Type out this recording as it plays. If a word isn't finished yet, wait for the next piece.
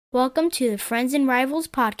Welcome to the Friends and Rivals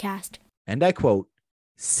podcast. And I quote,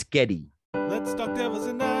 "Sketty." Let's talk Devils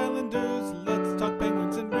and Islanders, let's talk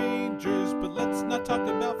Penguins and Rangers, but let's not talk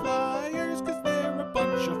about Flyers, cause they're a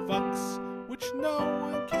bunch of fucks, which no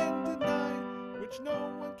one can deny,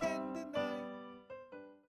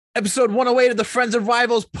 Episode 108 of the Friends and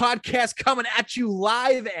Rivals podcast coming at you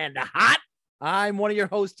live and hot. I'm one of your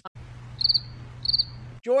hosts.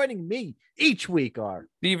 Joining me each week are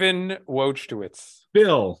Steven Wojtowicz.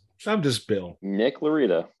 Bill. I'm just Bill. Nick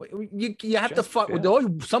Larita. you have to fuck with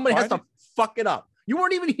somebody has to fuck it up. You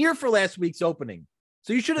weren't even here for last week's opening,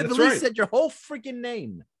 so you should have at least said your whole freaking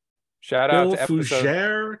name. Shout Bill out to episode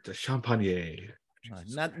Fougere de Champagne.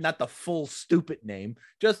 Not the full stupid name.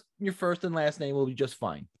 Just your first and last name will be just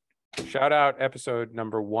fine. Shout out episode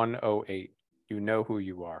number 108. You know who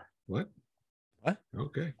you are. What?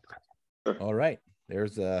 Okay. All right.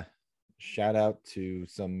 There's a shout out to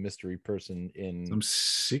some mystery person in Some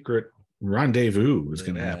secret rendezvous is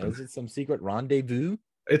going to happen. Is it some secret rendezvous?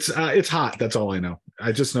 It's hot. That's all I know.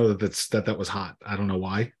 I just know that was hot. I don't know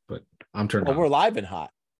why, but I'm turned on. We're live and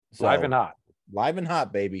hot. So, Live and hot. Live and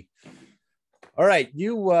hot, baby. All right.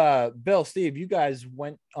 You, Bill, Steve, you guys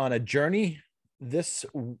went on a journey this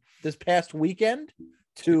past weekend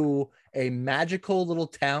to a magical little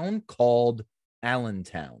town called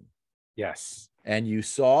Allentown. Yes. And you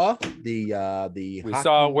saw we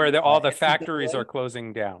saw where all the factories are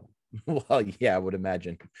closing down. Well, yeah, I would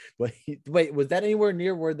imagine. But wait, was that anywhere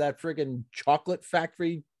near where that friggin' chocolate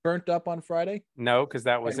factory burnt up on Friday? No, because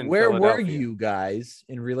that was in where were Philadelphia. you guys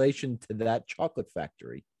in relation to that chocolate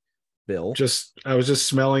factory, Bill? I was just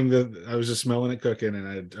smelling it cooking,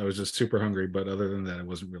 and I was just super hungry. But other than that, I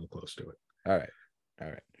wasn't real close to it. All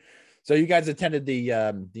right. So you guys attended the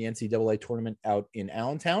NCAA tournament out in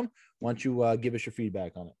Allentown. Why don't you give us your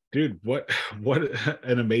feedback on it, Dude? What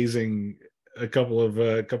an amazing a couple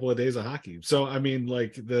of days of hockey. So I mean,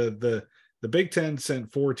 like the Big Ten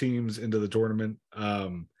sent 4 teams into the tournament.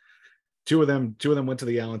 Two of them went to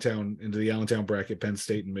the Allentown bracket, Penn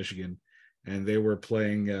State and Michigan, and they were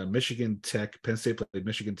playing Michigan Tech. Penn State played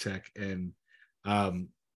Michigan Tech, and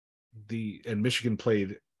Michigan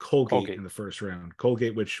played Colgate in the first round.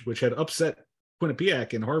 Colgate, which had upset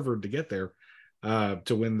Quinnipiac and Harvard to get there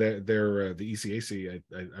to win the ECAC,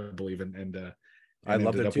 I believe, and I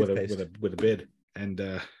love their toothpaste with a bid, and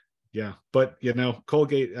but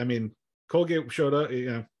Colgate. I mean, Colgate showed up.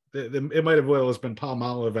 It might have been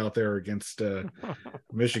Palmolive out there against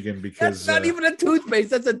Michigan because that's not even a toothpaste.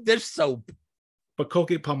 That's a dish soap. But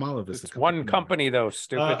Colgate Palmolive is It's one company though.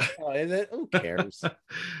 Stupid. Is it? Who cares?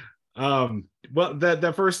 Well,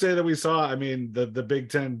 that first day that we saw, I mean, the Big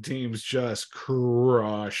Ten teams just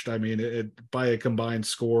crushed. I mean, it by a combined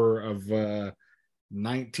score of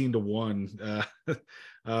 19-1.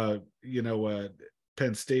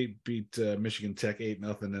 Penn State beat Michigan Tech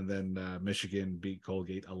 8-0, and then Michigan beat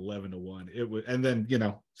Colgate 11-1. It was, and then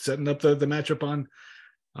setting up the matchup on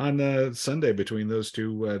Sunday between those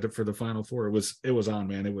two for the Final Four. It was on,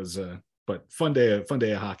 man. It was but fun day of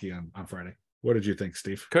hockey on Friday. What did you think,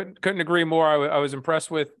 Steve? Couldn't agree more. I was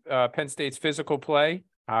impressed with Penn State's physical play.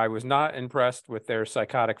 I was not impressed with their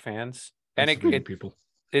psychotic fans. And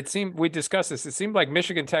it seemed, we discussed this, it seemed like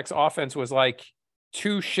Michigan Tech's offense was like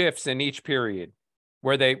 2 shifts in each period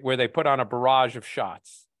where they put on a barrage of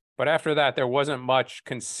shots. But after that, there wasn't much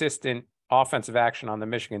consistent offensive action on the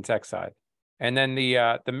Michigan Tech side. And then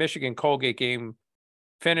the Michigan Colgate game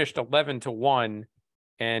finished 11-1,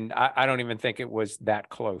 and I don't even think it was that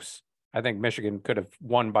close. I think Michigan could have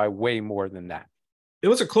won by way more than that. It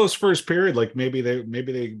was a close first period. Like maybe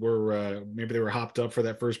they were hopped up for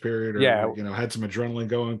that first period, or had some adrenaline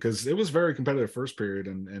going, because it was very competitive first period,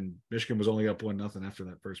 and Michigan was only up 1-0 after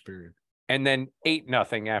that first period, and then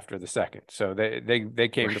 8-0 after the second. So they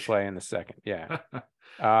came to play in the second. Yeah,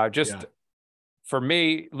 for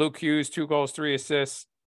me, Luke Hughes 2 goals, 3 assists.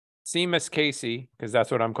 Seamus Casey, because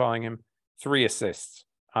that's what I'm calling him, 3 assists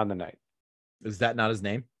on the night. Is that not his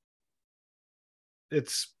name?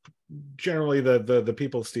 It's generally the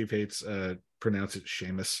people Steve hates pronounce it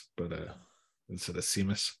Seamus, but instead of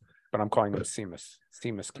Seamus. But I'm calling him Seamus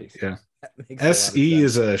Casey. Yeah, SE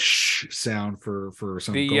is a sh sound for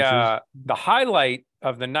some. The highlight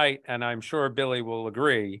of the night, and I'm sure Billy will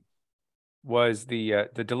agree, was the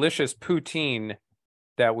delicious poutine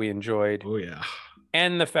that we enjoyed. Oh yeah,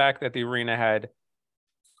 and the fact that the arena had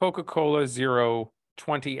Coca-Cola Zero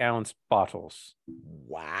 20-ounce bottles.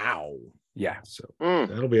 Wow. Yeah, so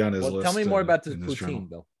that'll be on his list. Tell me more about this poutine,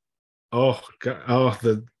 Bill. Oh God!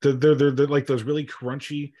 They're like those really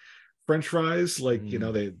crunchy French fries, like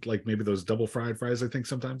they like maybe those double fried fries. I think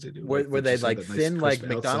sometimes they do. Were they like thin like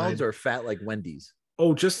McDonald's or fat like Wendy's?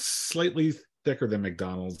 Oh, just slightly thicker than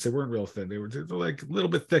McDonald's. They weren't real thin. They're like a little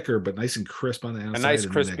bit thicker, but nice and crisp on the outside. A nice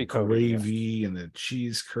and crispy that coating, gravy and the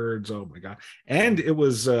cheese curds. Oh my god! And it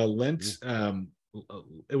was Lent.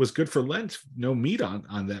 It was good for Lent. No meat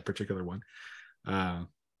on that particular one.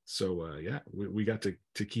 So yeah, we got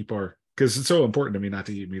to keep our, because it's so important to me not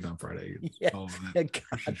to eat meat on Friday. Yeah,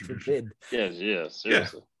 God forbid. Yes,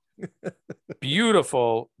 seriously. Yeah.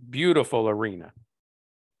 Beautiful arena.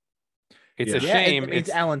 It's a shame. It's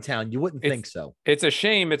Allentown. You wouldn't think so. It's a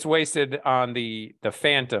shame it's wasted on the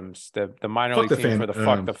Phantoms, the minor league team for the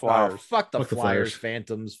Fuck the Flyers. Fuck the Flyers,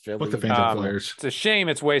 Phantoms, Philly. Fuck the Phantom Flyers. It's a shame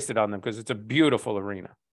it's wasted on them because it's a beautiful arena.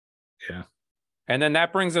 Yeah. And then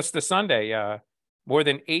that brings us to Sunday. More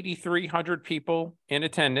than 8,300 people in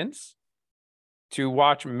attendance to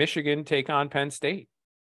watch Michigan take on Penn State.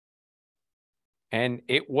 And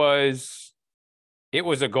it was a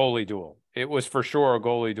goalie duel. It was for sure a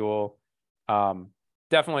goalie duel.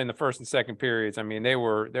 Definitely in the first and second periods. I mean, there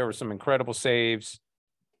were some incredible saves.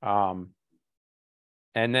 And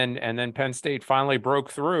then Penn State finally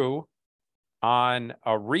broke through on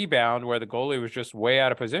a rebound where the goalie was just way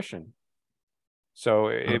out of position. So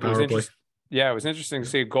it was interesting. Yeah, it was interesting to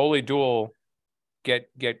see a goalie duel get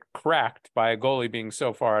cracked by a goalie being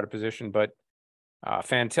so far out of position. But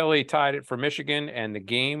Fantilli tied it for Michigan, and the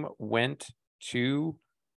game went to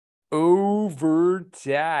overtime,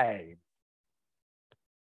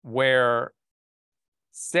 where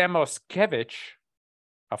Samoskevich,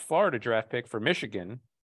 a Florida draft pick for Michigan,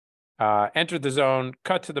 entered the zone,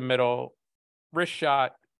 cut to the middle, wrist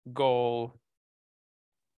shot, goal,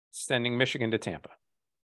 sending Michigan to Tampa.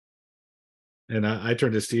 And I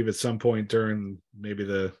turned to Steve at some point during maybe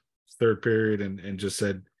the third period and just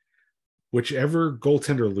said, whichever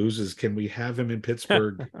goaltender loses, can we have him in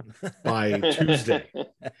Pittsburgh by Tuesday?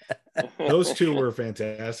 Those two were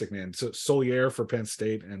fantastic, man. So Solier for Penn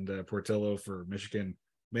State and Portillo for Michigan.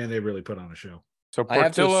 Man, they really put on a show. So Portillo,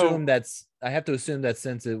 I have to assume that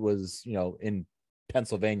since it was, in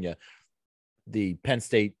Pennsylvania, the Penn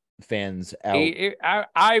State fans out.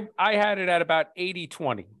 I had it at about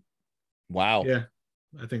 80-20. Wow. Yeah,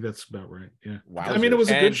 I think that's about right. Yeah. Wow. I mean, it was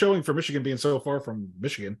a good showing for Michigan being so far from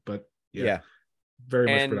Michigan, but yeah. Very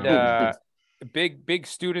much predominant. Big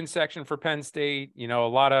student section for Penn State. A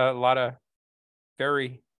lot of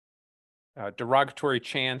very derogatory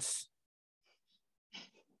chants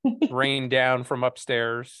rained down from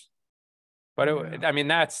upstairs. But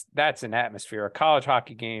that's an atmosphere. A college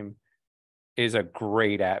hockey game is a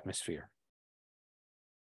great atmosphere.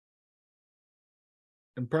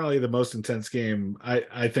 And probably the most intense game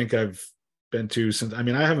I think I've been to since, I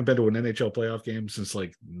haven't been to an NHL playoff game since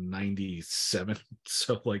like 97.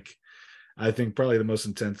 So I think probably the most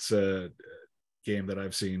intense game that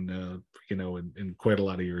I've seen, in quite a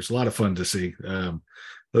lot of years. A lot of fun to see.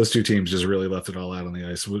 Those two teams just really left it all out on the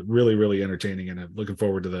ice. Really, really entertaining, and I'm looking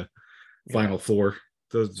forward to the Final Four.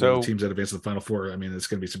 The teams that advance to the Final Four. It's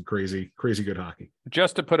going to be some crazy, crazy good hockey.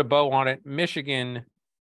 Just to put a bow on it, Michigan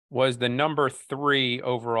was the number 3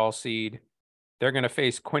 overall seed. They're going to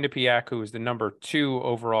face Quinnipiac, who is the number 2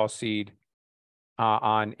 overall seed,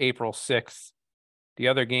 on April 6th. The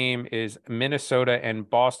other game is Minnesota and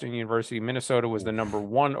Boston University. Minnesota was the number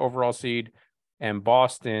 1 overall seed, and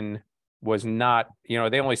Boston was not.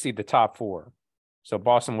 They only seed the top 4, so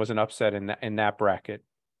Boston was an upset in that bracket.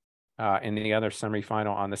 In the other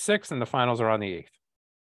semifinal on the 6th, and the finals are on the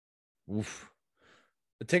 8th. Oof.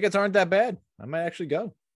 The tickets aren't that bad. I might actually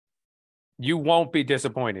go. You won't be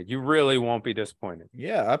disappointed. You really won't be disappointed.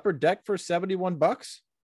 Yeah, upper deck for $71.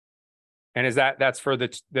 And that's for the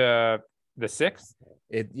 6th?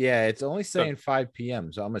 It's only saying 5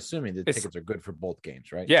 p.m. So I'm assuming the tickets are good for both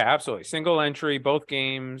games, right? Yeah, absolutely. Single entry, both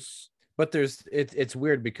games. But it's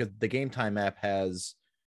weird because the Game Time app has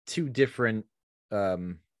two different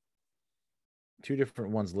ones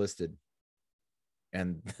listed,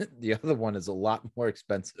 and the other one is a lot more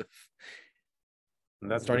expensive.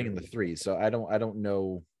 That's starting in the 3s. So I don't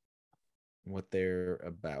know what they're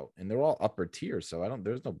about, and they're all upper tier. So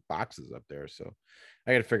there's no boxes up there. So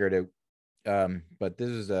I got to figure it out. But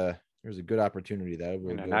there's a good opportunity that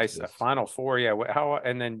will a Final Four. Yeah. How,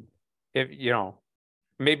 and then if,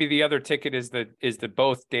 maybe the other ticket is the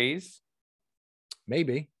both days.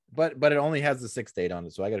 Maybe, but it only has the 6th date on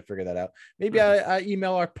it. So I got to figure that out. Maybe I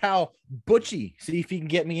email our pal Butchie, see if he can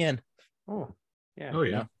get me in. Oh yeah. Oh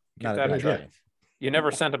yeah. Not a bad idea. You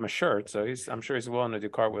never sent him a shirt, so I'm sure he's willing to do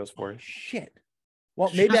cartwheels for you. Shit.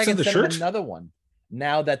 Well, maybe I can send him another one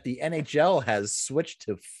now that the NHL has switched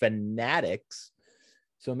to Fanatics.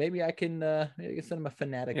 So maybe I can send him a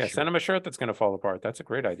Fanatic shirt. Send him a shirt that's going to fall apart. That's a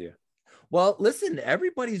great idea. Well, listen,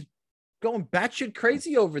 everybody's going batshit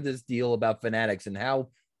crazy over this deal about Fanatics and how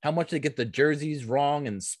much they get the jerseys wrong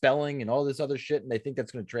and spelling and all this other shit, and they think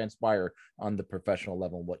that's going to transpire on the professional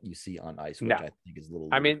level, what you see on ice, which I think is a little.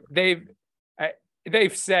 I mean, they've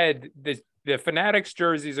said the Fanatics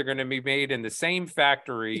jerseys are going to be made in the same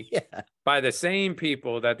factory by the same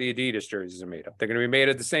people that the Adidas jerseys are made of. They're going to be made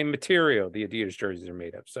of the same material the Adidas jerseys are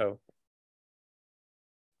made of. So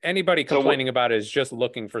anybody complaining about it is just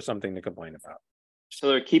looking for something to complain about. So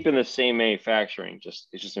they're keeping the same manufacturing, it's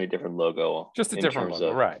just a different logo. Just a different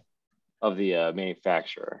logo, right? Of the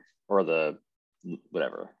manufacturer or the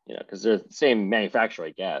whatever, because they're the same manufacturer,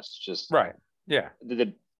 I guess. Just right. Yeah.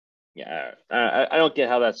 I don't get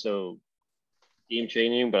how that's so game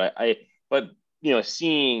changing, but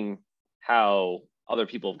seeing how other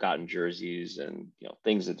people have gotten jerseys and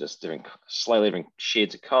things that just slightly different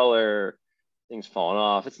shades of color, things falling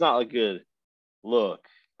off. It's not a good look.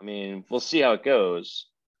 I mean, we'll see how it goes.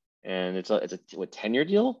 And it's a 10-year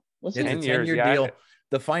deal? It's a 10-year deal.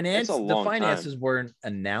 The finances weren't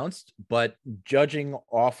announced, but judging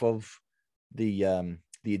off of the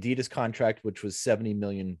Adidas contract, which was $70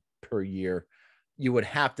 million per year, you would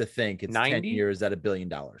have to think it's 10 years at $1 billion,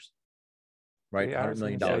 right? $100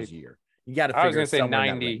 million a year. You got to figure. I was going to say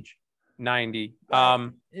 90.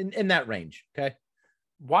 In that range. Okay.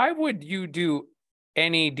 Why would you do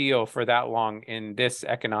any deal for that long in this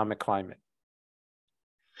economic climate?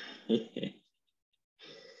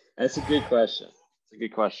 That's a good question. It's a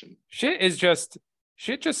good question. Shit just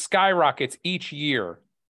skyrockets each year.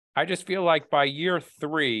 I just feel like by year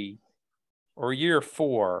 3 or year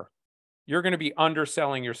 4, you're going to be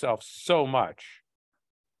underselling yourself so much.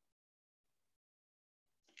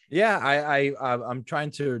 Yeah, I'm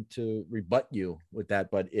trying to rebut you with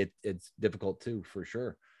that, but it's difficult too, for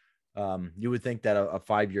sure. You would think that a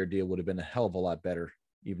 5-year deal would have been a hell of a lot better,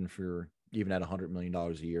 even at $100 million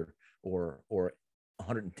a year, or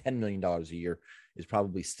 $110 million a year is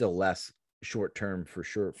probably still less short term for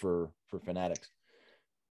sure for Fanatics.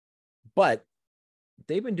 But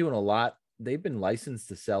they've been doing a lot. They've been licensed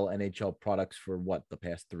to sell NHL products for the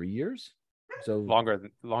past 3 years. So longer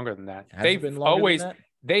than that.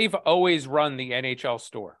 They've always run the NHL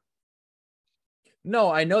store.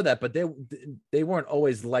 No, I know that, but they weren't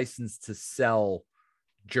always licensed to sell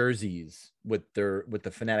jerseys with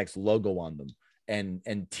the Fanatics logo on them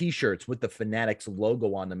and T-shirts with the Fanatics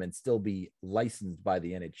logo on them and still be licensed by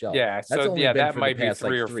the NHL. Yeah, that might be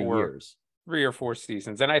 3 or 4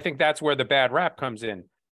 seasons, and I think that's where the bad rap comes in.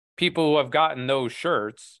 People who have gotten those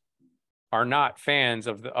shirts are not fans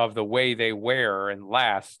of the way they wear and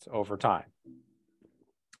last over time.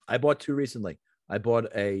 I bought 2 recently. I bought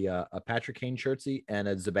a Patrick Kane shirtsy and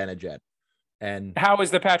a Zibanejad. And how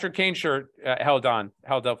is the Patrick Kane shirt held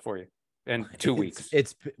up for you in 2 weeks? The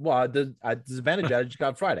Zibanejad I just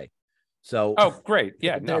got Friday. So great.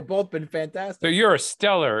 Yeah, they've both been fantastic. So you're a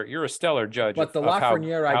stellar judge. But the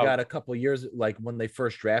Lafreniere I got a couple of years, like when they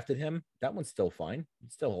first drafted him, that one's still fine.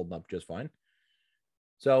 It's still holding up just fine.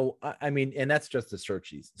 So I mean, and that's just the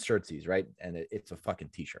shirtsies, right? And it's a fucking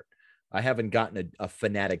t-shirt. I haven't gotten a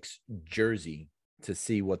Fanatics jersey to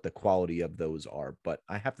see what the quality of those are, but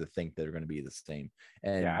I have to think they're going to be the same.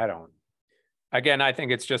 And I don't. Again, I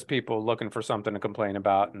think it's just people looking for something to complain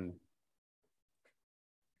about and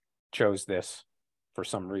chose this for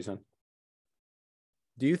some reason.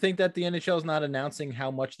 Do you think that the NHL is not announcing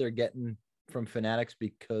how much they're getting from Fanatics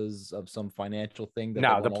because of some financial thing?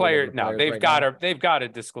 They've got to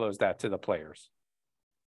disclose that to the players.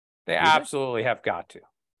 They absolutely have got to.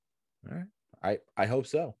 All right. I hope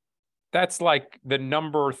so. That's like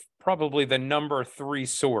probably the number 3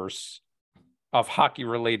 source of hockey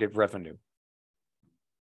related revenue.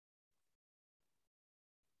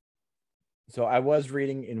 So I was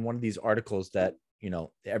reading in one of these articles that,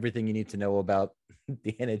 everything you need to know about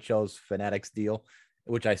the NHL's Fanatics deal,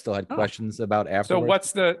 which I still had questions about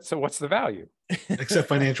afterwards. So what's the value? Except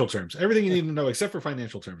financial terms. Everything you need to know except for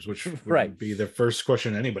financial terms, which would be the first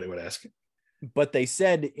question anybody would ask. But they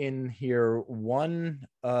said in here,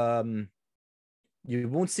 you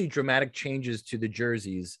won't see dramatic changes to the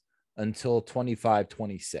jerseys until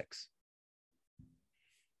 25-26.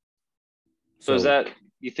 So is that,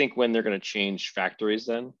 you think, when they're going to change factories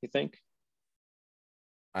then, you think?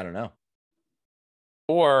 I don't know.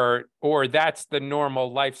 Or that's the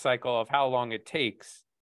normal life cycle of how long it takes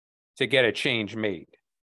to get a change made.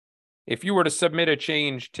 If you were to submit a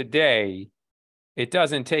change today, it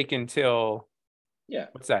doesn't take until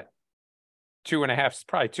what's that?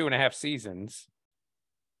 2.5 seasons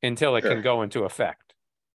until it can go into effect.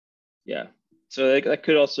 Yeah. So that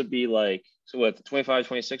could also be like, so what, the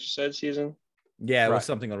 25-26 you said season? Yeah, it was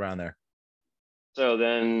something around there. So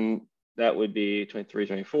then that would be 23,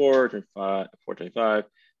 24, 25, 4, 25.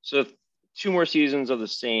 So 2 more seasons of the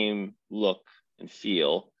same look and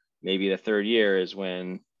feel. Maybe the third year is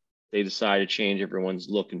when they decide to change everyone's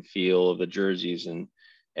look and feel of the jerseys, and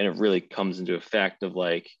it really comes into effect of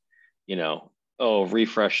like,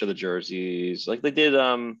 refresh of the jerseys, like they did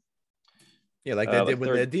like they did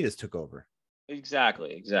when the Adidas took over.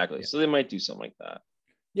 Exactly. Yeah. So they might do something like that.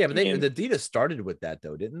 Yeah, but the Adidas started with that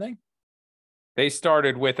though, didn't they? They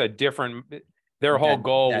started with a different. Their whole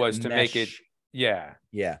goal was to make it. Yeah.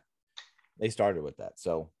 They started with that.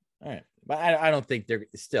 So all right, but I don't think they're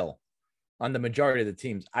still on the majority of the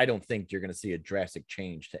teams. I don't think you're going to see a drastic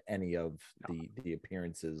change to any of the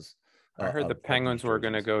appearances. I heard the Penguins were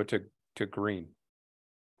going to go to green.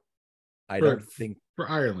 I don't think for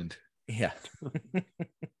Ireland. Yeah.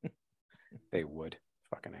 They would.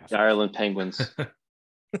 Fucking assholes. The Ireland Penguins.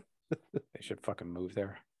 They should fucking move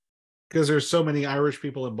there. Because there's so many Irish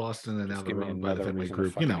people in Boston, and now they're run by the Fenway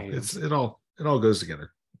group. It all goes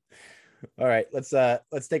together. All right, let's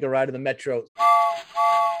take a ride in the Metro.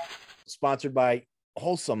 Sponsored by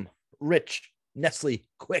Wholesome, Rich, Nestle,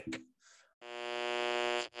 Quick.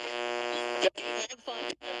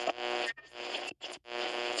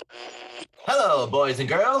 Hello, boys and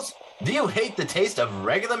girls. Do you hate the taste of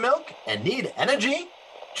regular milk and need energy?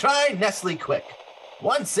 Try Nestle Quick.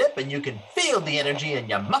 One sip and you can feel the energy in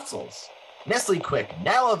your muscles. Nestle Quick,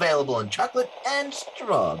 now available in chocolate and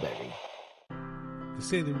strawberry. They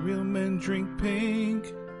say the real men drink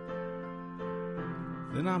pink,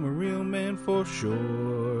 then I'm a real man for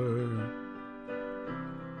sure.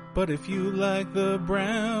 But if you like the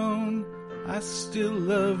brown, I still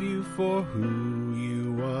love you for who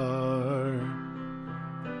you are.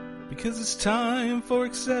 Because it's time for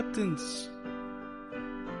acceptance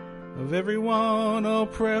of everyone, all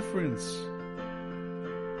preference.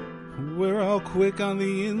 We're all quick on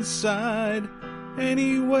the inside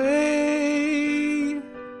anyway.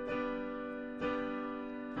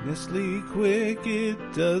 Nestle Quick, it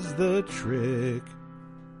does the trick.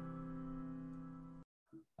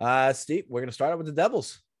 Steve, we're going to start out with the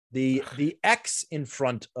Devils. The X in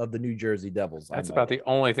front of the New Jersey Devils. That's about the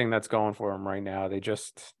only thing that's going for them right now.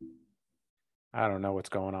 I don't know what's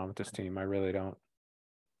going on with this team. I really don't.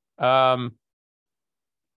 I'm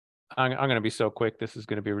going to be so quick. This is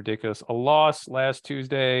going to be ridiculous. A loss last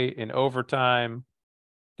Tuesday in overtime.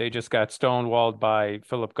 They just got stonewalled by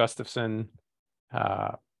Philip Gustafson.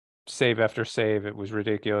 Save after save. It was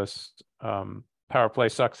ridiculous. Power play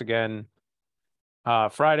sucks again.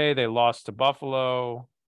 Friday, they lost to Buffalo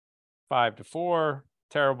 5-4.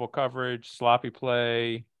 Terrible coverage, sloppy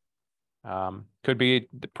play. Could be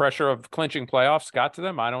the pressure of clinching playoffs got to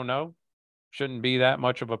them. I don't know. Shouldn't be that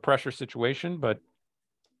much of a pressure situation, but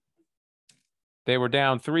they were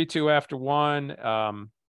down 3-2 after one,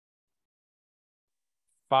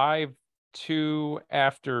 5-2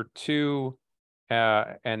 after two,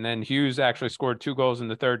 and then Hughes actually scored 2 goals in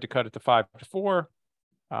the third to cut it to 5-4.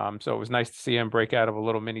 So it was nice to see him break out of a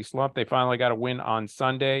little mini slump. They finally got a win on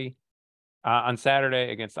Saturday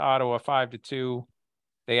against Ottawa, 5-2.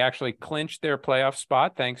 They actually clinched their playoff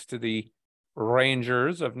spot thanks to the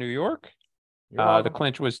Rangers of New York. The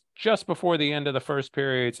clinch was just before the end of the first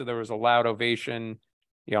period, so there was a loud ovation.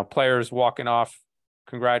 Players walking off,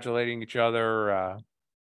 congratulating each other.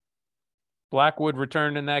 Blackwood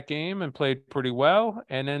returned in that game and played pretty well.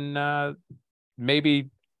 And then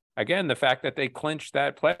maybe, again, the fact that they clinched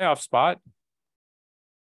that playoff spot,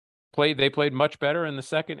 they played much better in the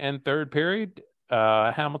second and third period.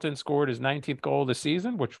 Hamilton scored his 19th goal of the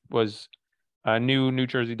season, which was a new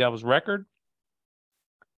Jersey Devils record.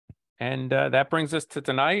 And that brings us to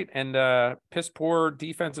tonight, and piss poor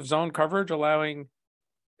defensive zone coverage, allowing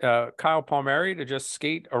Kyle Palmieri to just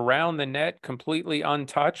skate around the net, completely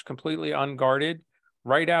untouched, completely unguarded,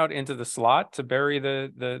 right out into the slot to bury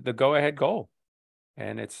the go-ahead goal.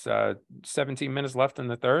 And it's 17 minutes left in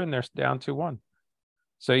the third, and they're down 2-1.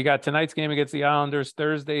 So you got tonight's game against the Islanders.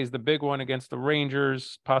 Thursday is the big one against the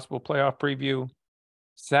Rangers, possible playoff preview.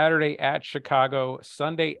 Saturday at Chicago,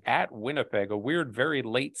 Sunday at Winnipeg, a weird, very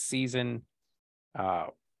late season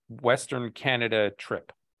Western Canada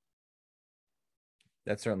trip.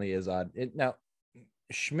 That certainly is odd. Now,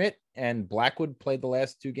 Schmidt and Blackwood played the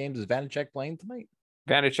last 2 games. Is Vanacek playing tonight?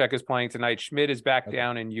 Vanacek is playing tonight. Schmidt is back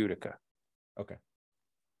down in Utica. Okay.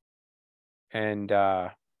 And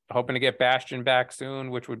hoping to get Bastian back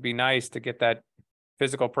soon, which would be nice to get that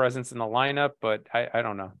physical presence in the lineup. But I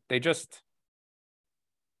don't know. They just...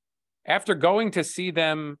 After going to see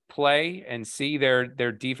them play and see their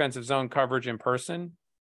defensive zone coverage in person,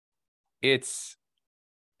 it's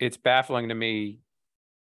baffling to me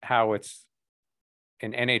how it's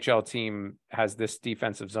an NHL team has this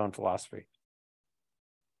defensive zone philosophy.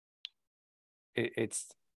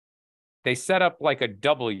 They set up like a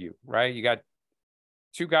W, right? You got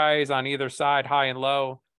two guys on either side, high and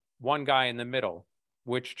low, one guy in the middle,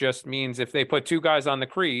 which just means if they put two guys on the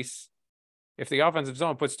crease, if the offensive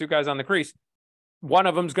zone puts two guys on the crease, one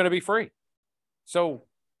of them's going to be free. So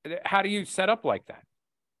how do you set up like that?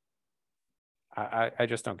 I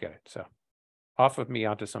just don't get it. So off of me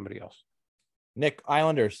onto somebody else. Nick,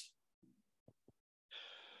 Islanders.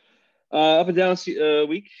 Up and down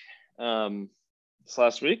week. This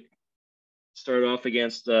last week started off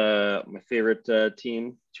against my favorite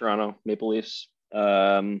team, Toronto Maple Leafs.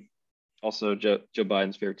 Also Joe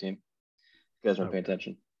Biden's favorite team. You guys weren't paying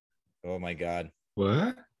attention. Oh my God.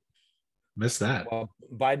 What? Missed that. Well,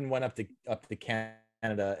 Biden went up to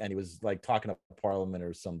Canada and he was like talking to Parliament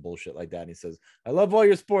or some bullshit like that. And he says, "I love all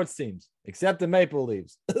your sports teams except the Maple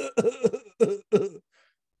Leafs."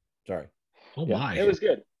 Sorry. Oh my. It was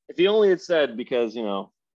good. If he only had said because John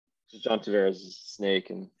Tavares is a snake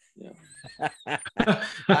and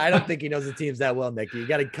I don't think he knows the teams that well, Nick. You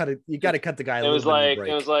got to cut it. You got to cut the guy. It was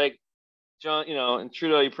like John, and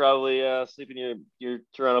Trudeau. You probably sleep in your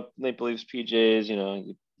Toronto Maple Leafs PJs.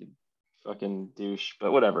 You fucking douche.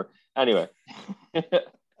 But whatever. Anyway,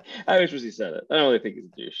 I wish he said it. I don't really think he's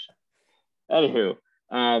a douche.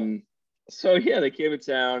 Anywho, so yeah, they came to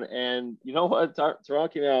town, and you know what? Toronto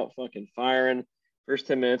came out fucking firing. First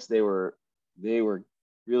 10 minutes, they were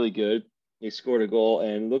really good. They scored a goal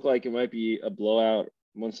and looked like it might be a blowout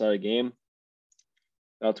one-sided game.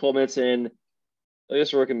 About 12 minutes in,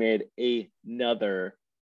 Elias Sorokin made another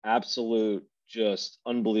absolute just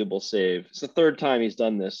unbelievable save. It's the third time he's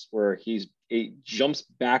done this where he jumps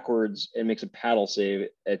backwards and makes a paddle save.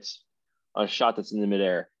 It's a shot that's in the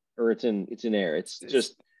midair, or it's in air. It's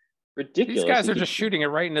just ridiculous. These guys are just shooting it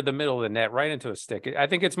right into the middle of the net, right into a stick. I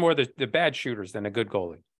think it's more the bad shooters than a good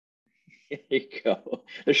goalie. There you go.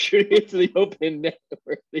 They're shooting it to the open net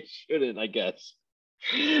where they shouldn't, I guess.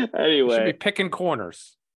 Anyway, they should be picking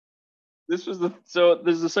corners. This is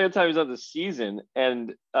the second time he's done this season,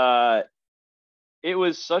 and it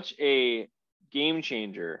was such a game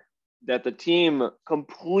changer that the team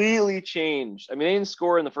completely changed. I mean, they didn't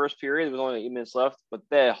score in the first period. There was only 8 minutes left, but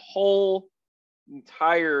the whole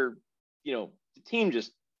entire, the team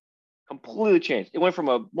just completely changed. It went from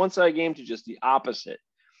a one-sided game to just the opposite.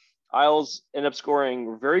 Isles ended up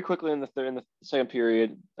scoring very quickly in the second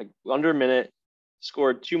period, like under a minute,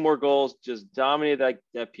 scored 2 more goals, just dominated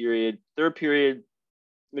that period. Third period,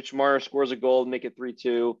 Mitch Marner scores a goal, make it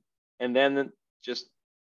 3-2, and then just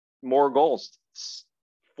more goals.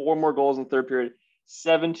 4 more goals in the third period,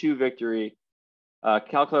 7-2 victory.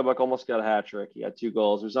 Cal Klebuck almost got a hat trick. He had 2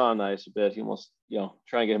 goals. It was on ice a bit. He almost,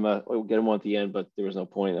 try and get him one at the end, but there was no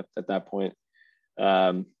point at that point.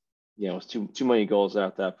 It was too many goals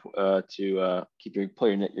out that to keep your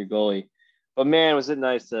goalie. But man, was it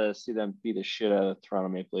nice to see them beat the shit out of Toronto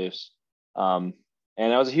Maple Leafs. And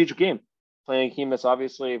that was a huge game. Playing a team that's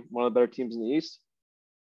obviously one of the better teams in the East.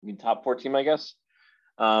 I mean, top 4 team, I guess.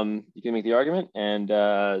 You can make the argument.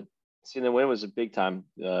 And seeing them win was a big time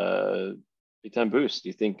boost. Do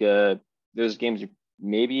you think those games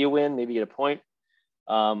maybe you win, maybe you get a point?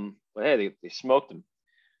 But hey, they smoked them.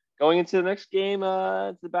 Going into the next game,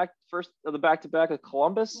 the back-to-back of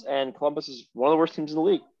Columbus, and Columbus is one of the worst teams in the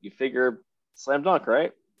league. You figure slam dunk,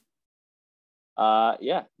 right?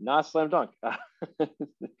 Yeah, not a slam dunk.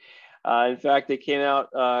 In fact, they came out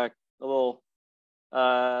a little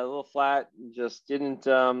flat, and just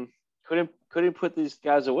couldn't put these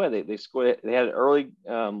guys away. They scored. They had an early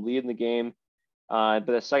lead in the game, but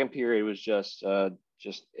the second period was just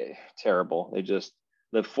terrible. They just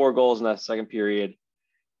lived 4 goals in that second period.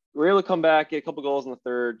 We were able to come back, get a couple goals in the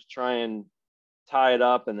third, try and tie it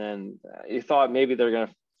up, and then you thought maybe they're going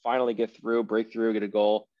to finally break through, get a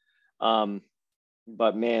goal.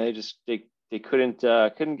 But man, they couldn't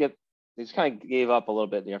get. They just kind of gave up a little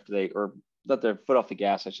bit after or let their foot off the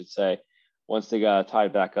gas, I should say, once they got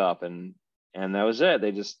tied back up, and that was it.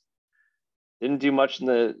 They just didn't do much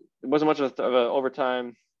it wasn't much of an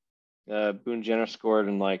overtime. Boone Jenner scored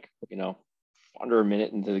in under a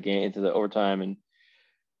minute into the game, into the overtime, and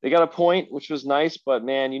they got a point, which was nice, but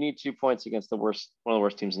man, you need 2 points against one of the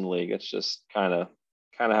worst teams in the league. It's just kind of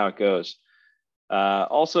how it goes.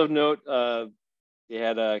 Also of note, they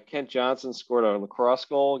had Kent Johnson scored a lacrosse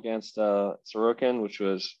goal against Sorokin, which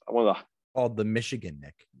was one of the called the Michigan,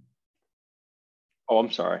 Nick. Oh, I'm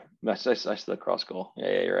sorry, I said lacrosse goal.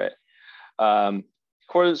 Yeah, you're right.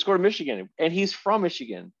 Scored Michigan, and he's from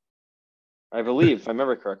Michigan, I believe, if I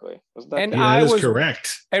remember correctly. Wasn't that? That is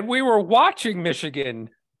correct. And we were watching Michigan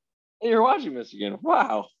you're watching Michigan.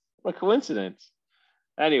 Wow, what a coincidence.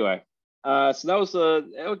 Anyway, so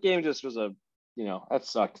that game just was that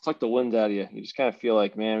sucked. It took the wind out of you. You just kind of feel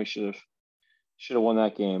like, man, we should have won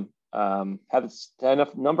that game. Had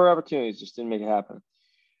enough number of opportunities, just didn't make it happen.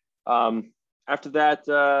 After that,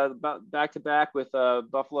 back to back with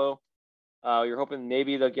Buffalo, you're hoping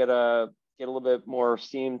maybe they'll get a little bit more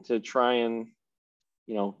steam to try and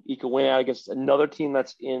eke a win out against another team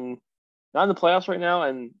that's not in the playoffs right now.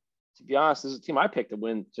 And to be honest, this is a team I picked to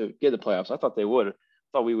win to get the playoffs. I thought they would. I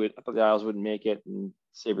thought the Isles wouldn't make it, and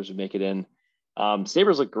Sabres would make it in.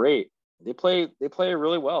 Sabres look great. They play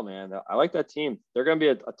really well, man. I like that team. They're going to be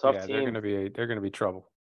a tough team. They're going to be trouble.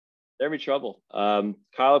 They're going to be trouble.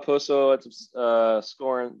 Kyle Poso had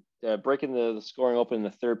scoring, breaking the scoring open in the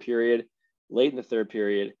third period, late in the third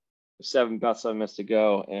period, about 7 minutes to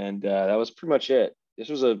go, and that was pretty much it. This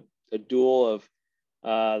was a duel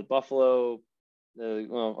of Buffalo.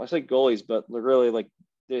 I say goalies, but really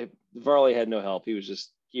Varley had no help. He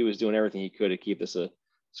was doing everything he could to keep this a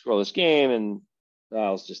scoreless game, and the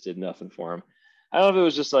Isles just did nothing for him. I don't know if it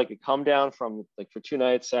was just like a come down from for 2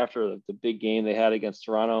 nights after the big game they had against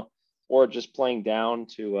Toronto, or just playing down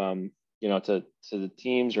to the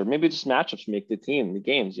teams, or maybe just matchups make the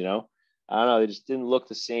games. I don't know. They just didn't look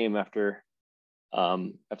the same after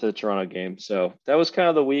the Toronto game. So that was kind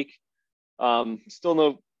of the week.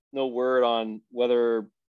 Still no word on whether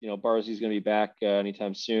Barzey's going to be back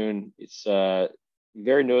anytime soon. It's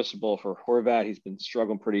very noticeable for Horvat. He's been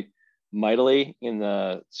struggling pretty mightily in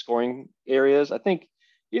the scoring areas. I think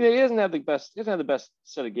he doesn't have the best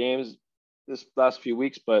set of games this last few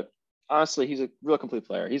weeks, but honestly, he's a real complete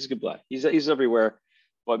player. He's a good player. He's everywhere,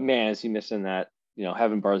 but man, is he missing that?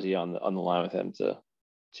 Having Barzey on the line with him to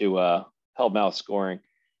help him out scoring.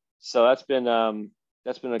 So that's been a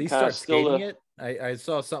kind of still it. I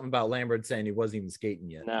saw something about Lambert saying he wasn't even skating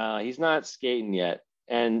yet. No, he's not skating yet,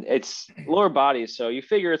 and it's lower body, so you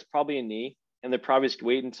figure it's probably a knee, and they're probably just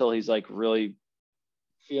waiting until he's like really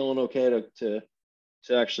feeling okay to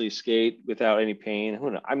actually skate without any pain.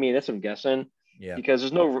 Who knows? I mean, that's what I'm guessing. Yeah. Because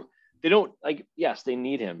they don't yes, they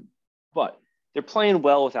need him, but they're playing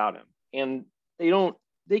well without him, and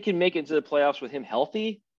they can make it to the playoffs with him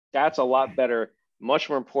healthy. That's a lot better, much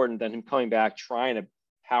more important than him coming back, trying to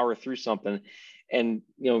power through something and,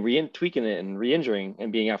 tweaking it and re-injuring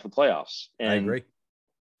and being out for the playoffs. And, I agree.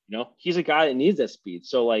 He's a guy that needs that speed.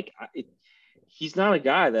 So he's not a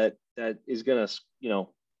guy that is going to,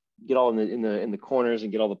 get all in the corners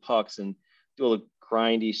and get all the pucks and do all the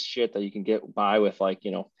grindy shit that you can get by with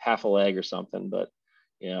half a leg or something. But,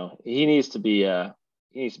 he needs to be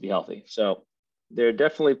healthy. So they're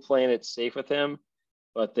definitely playing it safe with him,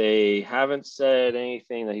 but they haven't said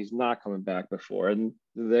anything that he's not coming back before. And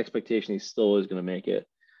the expectation he still is going to make it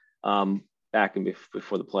back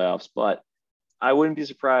before the playoffs. But I wouldn't be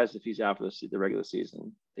surprised if he's out for the regular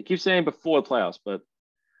season. They keep saying before the playoffs, but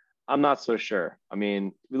I'm not so sure. I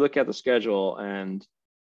mean, we look at the schedule and,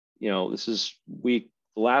 this is the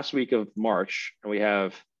last week of March, and we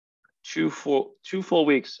have two full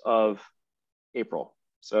weeks of April.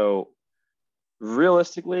 So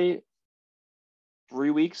realistically, 3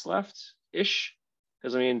 weeks left-ish,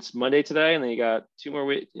 because it's Monday today, and then you got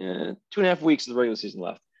 2.5 weeks of the regular season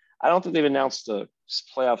left. I don't think they've announced the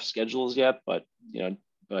playoff schedules yet, but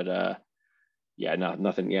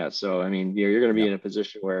nothing yet. So you're going to be in a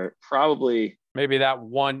position where probably maybe that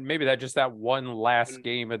one last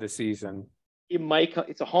game of the season. He might.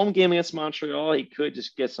 It's a home game against Montreal. He could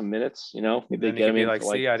just get some minutes. Maybe they get him in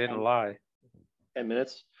for I didn't lie. 10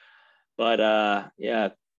 minutes. But and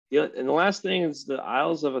the last thing is the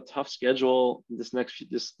Isles have a tough schedule this next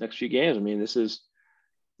few games.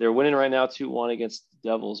 They're winning right now 2-1 against the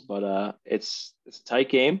Devils, but it's a tight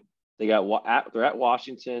game. They're at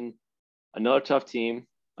Washington, another tough team.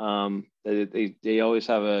 They always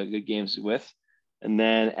have a good games with, and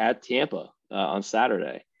then at Tampa on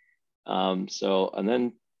Saturday. And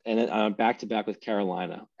then back to back with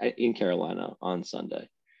Carolina in Carolina on Sunday.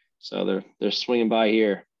 So they're swinging by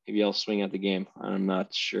here. Maybe I'll swing at the game. I'm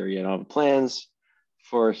not sure yet. I don't have plans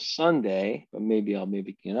for Sunday, but maybe I'll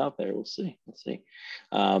get out there. We'll see.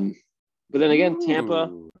 But then again,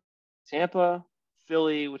 Tampa,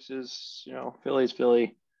 Philly, which is Philly's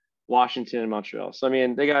Philly, Washington, and Montreal. So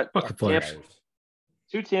they got Tampa,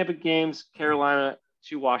 2 Tampa games, Carolina,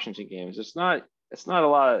 2 Washington games. It's not a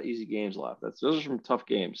lot of easy games left. Those are some tough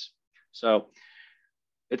games. So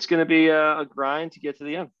it's going to be a grind to get to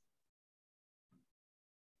the end.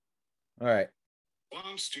 All right. Well,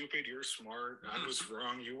 I'm stupid. You're smart. I was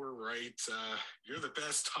wrong. You were right. You're the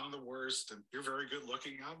best. I'm the worst. And you're very good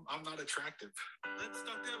looking. I'm not attractive. Let's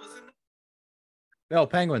talk Devils. No,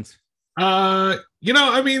 Penguins.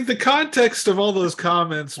 I mean, the context of all those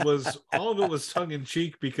comments was all of it was tongue in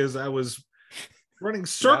cheek because I was running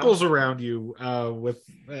circles around you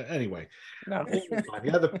anyway. No.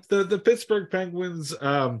 Yeah, the Pittsburgh Penguins.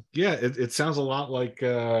 It sounds a lot like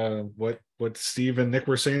what Steve and Nick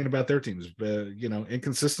were saying about their teams.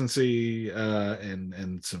 Inconsistency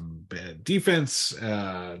and some bad defense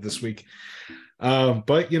this week.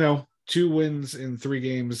 But 2 wins in 3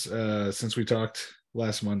 games since we talked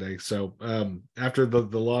last Monday. So after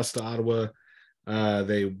the loss to Ottawa,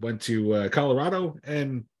 they went to Colorado,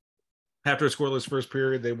 and after a scoreless first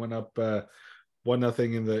period, they went up 1-0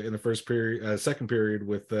 in the first period, second period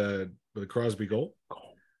with a Crosby goal.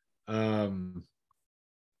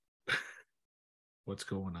 What's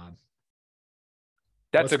going on?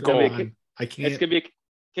 That's a goal. I can't. It's gonna be a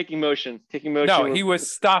kicking motion. No, he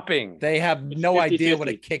was stopping. They have no 50-50. idea what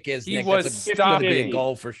a kick is. He Nick. was That's gonna be a stopping.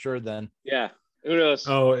 goal for sure. Then Yeah. Who knows?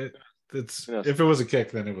 Oh, if it was a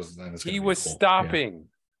kick, then it's. He was stopping. Yeah.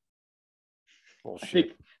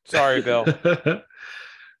 Bullshit. Sorry, Bill.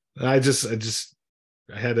 I was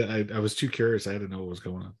too curious. I had to know what was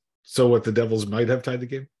going on. So what, the Devils might have tied the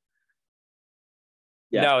game?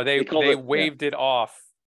 Yeah. No, they waved it off.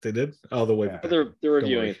 They did? Oh, they'll wave it back. They're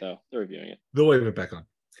reviewing it though. They're reviewing it. They'll wave it back on.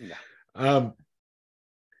 Yeah.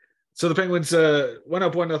 So the Penguins went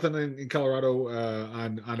up 1-0 in Colorado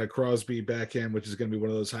on a Crosby backhand, which is going to be one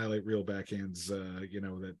of those highlight reel backhands.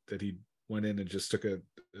 That he went in and just took a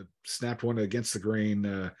snapped one against the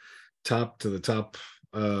grain, top to the top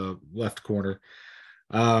left corner.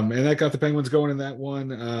 And that got the Penguins going in that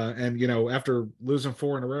one. And after losing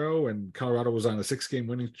 4 in a row, and Colorado was on a 6-game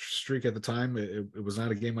winning streak at the time, it was not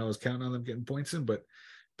a game I was counting on them getting points in, but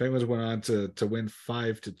Penguins went on to win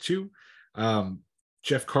 5-2.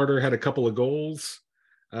 Jeff Carter had a couple of goals,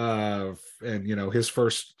 and his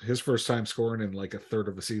first time scoring in like a third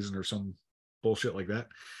of a season or some bullshit like that.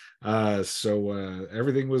 So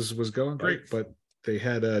everything was going great, but they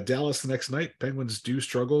had Dallas the next night. Penguins do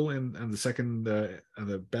struggle in the second on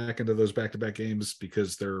the back end of those back-to-back games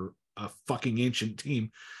because they're a fucking ancient team,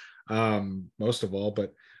 most of all.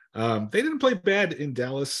 But they didn't play bad in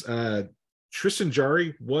Dallas. Tristan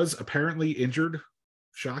Jarry was apparently injured.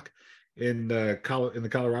 Shock. In the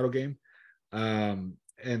Colorado game,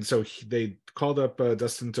 and so they called up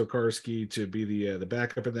Dustin Tokarski to be the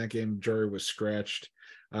backup in that game. Jarry was scratched,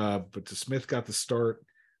 but DeSmith got the start.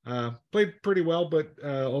 Played pretty well, but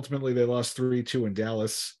ultimately they lost 3-2 in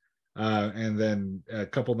Dallas. And then a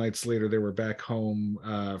couple nights later, they were back home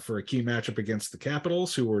for a key matchup against the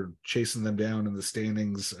Capitals, who were chasing them down in the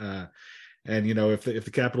standings. And if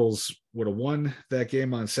the Capitals would have won that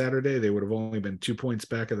game on Saturday, they would have only been 2 points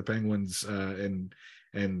back of the Penguins, and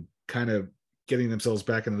kind of getting themselves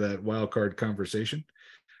back into that wild card conversation.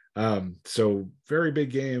 So very big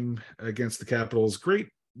game against the Capitals. Great,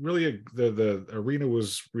 really. The arena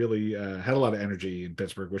was really had a lot of energy in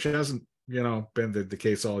Pittsburgh, which hasn't been the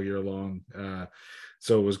case all year long.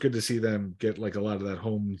 So it was good to see them get like a lot of that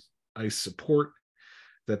home ice support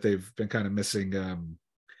that they've been kind of missing.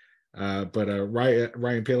 But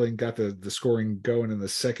Ryan Poehling got the scoring going in the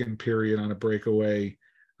second period on a breakaway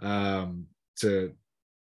to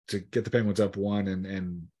get the Penguins up 1,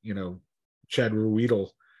 and Chad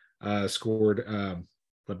Ruedel scored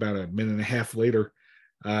about a minute and a half later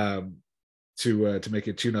to make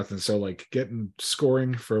it 2-0. So like getting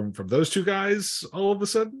scoring from those two guys all of a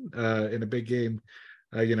sudden in a big game,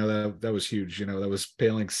 that was huge. That was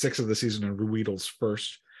Poehling's 6th of the season and Ruedel's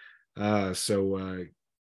first. So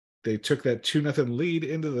they took that 2-0 lead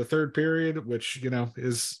into the third period, which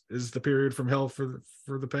is the period from hell for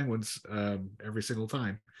the Penguins every single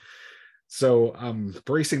time. So I'm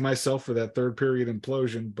bracing myself for that third period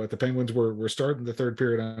implosion. But the Penguins were starting the third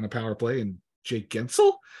period on a power play, and Jake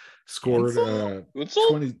Gensel scored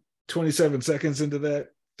 27 seconds into that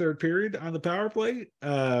third period on the power play,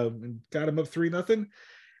 and got him up 3-0.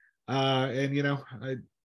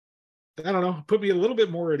 And I don't know, put me a little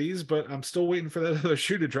bit more at ease, but I'm still waiting for that other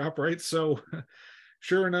shoe to drop, right? So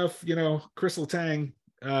sure enough, Chris Letang,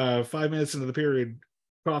 5 minutes into the period,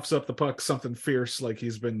 coughs up the puck, something fierce like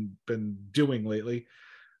he's been doing lately.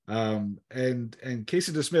 And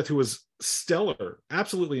Casey DeSmith, who was stellar,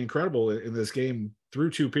 absolutely incredible in this game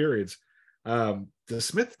through 2 periods.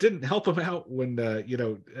 DeSmith didn't help him out when,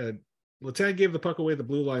 Letang gave the puck away at the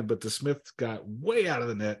blue line, but DeSmith got way out of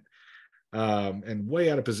the net. And way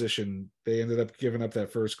out of position. They ended up giving up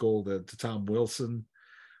that first goal to Tom Wilson.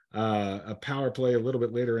 A power play a little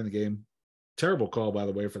bit later in the game. Terrible call, by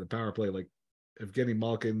the way, for the power play. Like Evgeny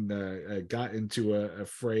Malkin got into a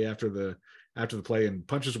fray after the after the play, and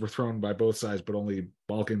punches were thrown by both sides, but only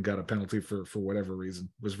Balkan got a penalty for whatever reason.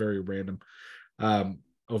 It was very random.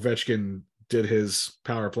 Ovechkin did his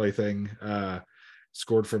power play thing,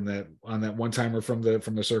 scored from that on that one timer from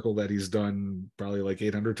the circle that he's done probably like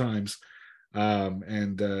 800 times.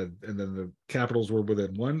 And then the Capitals were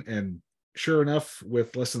within one, and sure enough,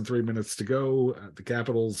 with less than 3 minutes to go, the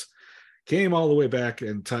Capitals came all the way back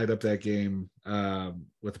and tied up that game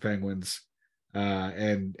with the Penguins.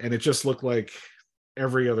 And it just looked like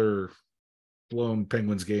every other blown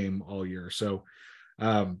Penguins game all year. So,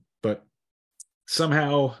 but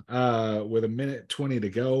somehow with 1:20 to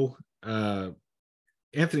go,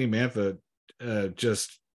 Anthony Mantha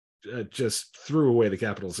just threw away the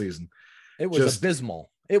Capitol season. It was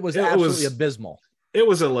abysmal. It was absolutely abysmal. It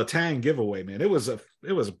was a Letang giveaway, man. It was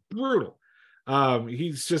brutal.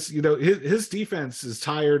 He's just, his defense is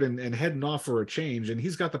tired and heading off for a change, and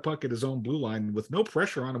he's got the puck at his own blue line with no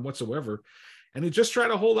pressure on him whatsoever. And he just tried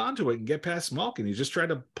to hold on to it and get past Malkin. He just tried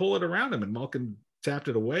to pull it around him, and Malkin tapped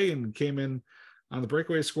it away and came in on the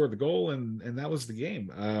breakaway, scored the goal, and that was the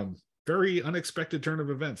game. Very unexpected turn of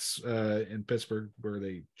events in Pittsburgh, where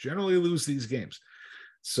they generally lose these games.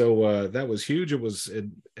 So that was huge.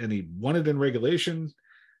 And he won it in regulation,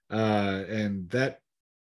 and that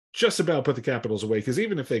just about put the Capitals away, because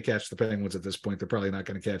even if they catch the Penguins at this point, they're probably not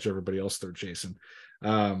going to catch everybody else they're chasing.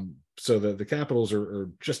 So the Capitals are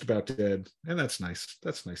just about dead, and that's nice.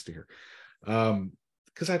 That's nice to hear,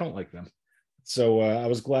 because I don't like them. So I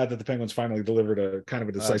was glad that the Penguins finally delivered a kind of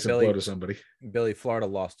a decisive blow to somebody. Billy, Florida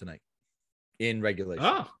lost tonight in regulation.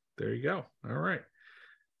 Oh, there you go. All right.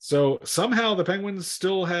 So somehow the Penguins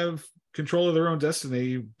still have control of their own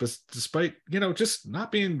destiny, despite, just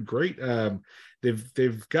not being great.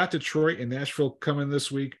 They've got Detroit and Nashville coming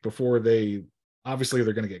this week before they're going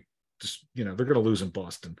to get they're going to lose in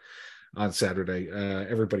Boston on Saturday.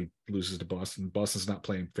 Everybody loses to Boston. Boston's not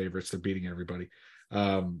playing favorites. They're beating everybody.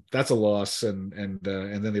 That's a loss. And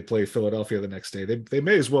then they play Philadelphia the next day. They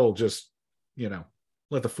may as well just,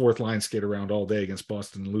 let the fourth line skate around all day against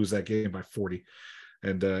Boston and lose that game by 40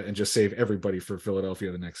 and just save everybody for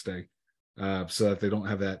Philadelphia the next day. So that they don't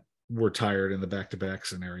have that we're tired in the back-to-back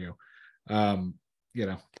scenario.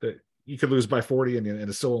 You could lose by 40 and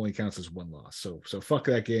it still only counts as one loss. So fuck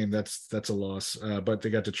that game. That's a loss. But they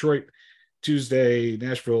got Detroit Tuesday,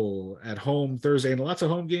 Nashville at home Thursday, and lots of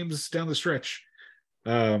home games down the stretch.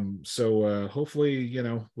 So hopefully,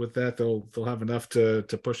 with that, they'll have enough to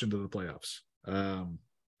push into the playoffs.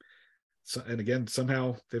 And again,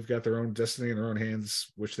 somehow they've got their own destiny in their own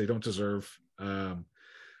hands, which they don't deserve.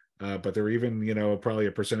 But they're even, probably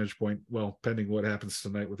a percentage point. Well, pending what happens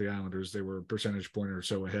tonight with the Islanders, they were a percentage point or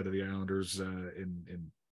so ahead of the Islanders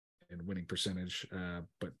in winning percentage.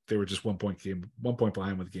 But they were just 1 point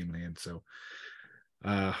behind with the game in hand. So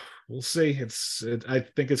we'll see. I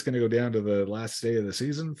think it's going to go down to the last day of the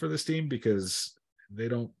season for this team, because they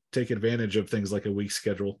don't take advantage of things like a weak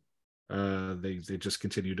schedule. They just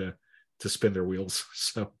continue to spin their wheels.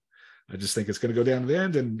 So I just think it's going to go down to the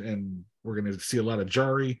end, and we're going to see a lot of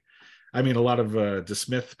Jari. I mean, a lot of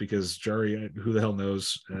DeSmith, because Jari, who the hell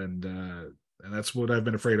knows? And that's what I've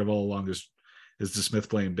been afraid of all along is DeSmith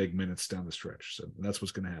playing big minutes down the stretch. So that's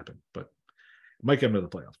what's going to happen. But it might come to the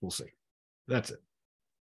playoffs. We'll see. That's it.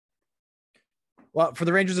 Well, for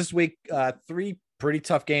the Rangers this week, 3 pretty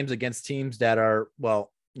tough games against teams that are,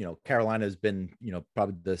 Carolina has been,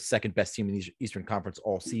 probably the second best team in the Eastern Conference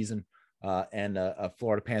all season. And a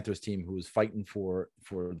Florida Panthers team who was fighting for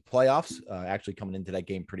the playoffs, actually coming into that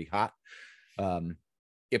game pretty hot.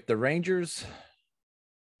 If the Rangers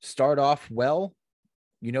start off well,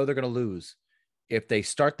 they're going to lose. If they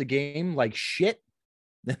start the game like shit,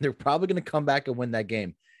 then they're probably going to come back and win that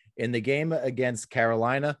game. In the game against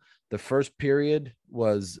Carolina, the first period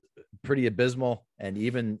was pretty abysmal, and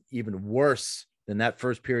even worse than that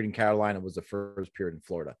first period in Carolina was the first period in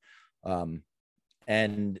Florida.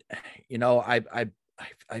 And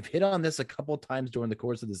I've hit on this a couple of times during the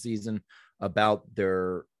course of the season about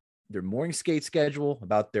their morning skate schedule,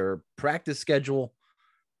 about their practice schedule,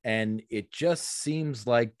 and it just seems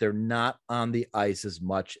like they're not on the ice as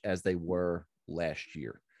much as they were last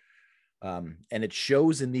year. And it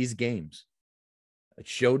shows in these games. It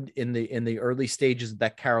showed in the early stages of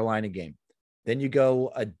that Carolina game. Then you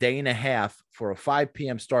go a day and a half for a 5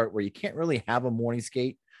 p.m. start where you can't really have a morning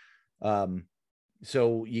skate.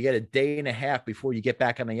 So you get a day and a half before you get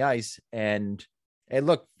back on the ice. And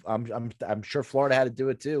look, I'm sure Florida had to do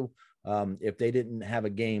it too. If they didn't have a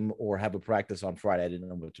game or have a practice on Friday, I didn't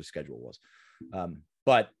know what their schedule was.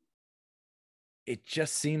 But it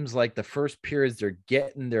just seems like the first periods they're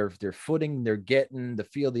getting their footing, they're getting the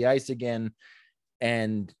feel of the ice again.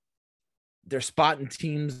 And they're spotting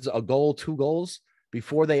teams a goal, 2 goals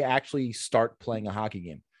before they actually start playing a hockey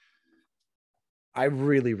game. I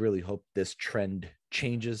really, really hope this trend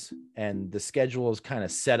changes and the schedule is kind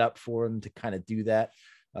of set up for them to kind of do that.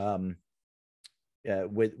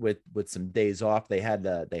 With some days off, they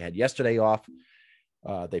had yesterday off.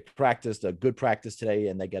 They practiced a good practice today,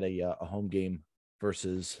 and they get a home game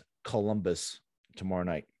versus Columbus tomorrow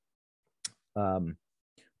night.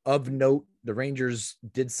 Of note, the Rangers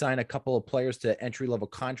did sign a couple of players to entry-level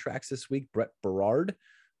contracts this week. Brett Berard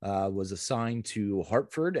was assigned to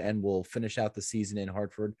Hartford and will finish out the season in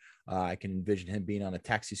Hartford. I can envision him being on a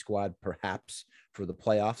taxi squad, perhaps, for the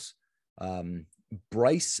playoffs.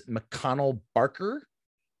 Bryce McConnell Barker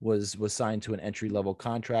was signed to an entry-level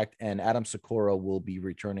contract, and Adam Sikora will be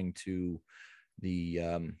returning to the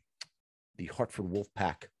Hartford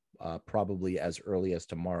Wolfpack probably as early as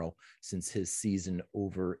tomorrow, since his season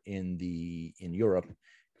over in Europe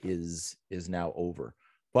is now over.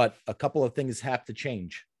 But a couple of things have to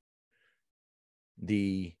change.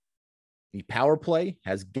 The power play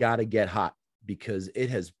has got to get hot because it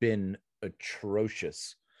has been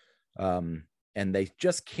atrocious. And they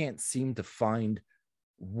just can't seem to find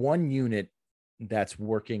one unit that's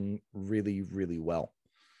working really, really well.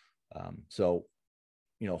 So,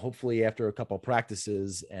 hopefully after a couple of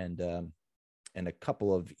practices and a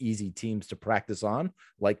couple of easy teams to practice on,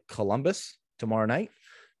 like Columbus tomorrow night.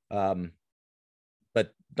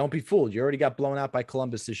 But don't be fooled. You already got blown out by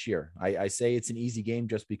Columbus this year. I say it's an easy game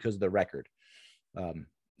just because of the record.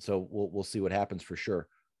 So we'll see what happens for sure.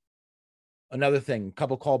 Another thing, a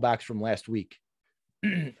couple callbacks from last week.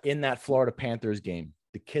 In that Florida Panthers game,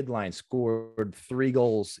 the kid line scored 3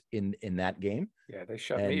 goals in that game. Yeah, they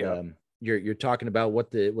shut me up. You're talking about what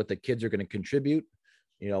the kids are going to contribute.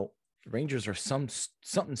 Rangers are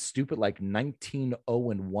something stupid like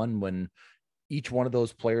 19-0-1 when each one of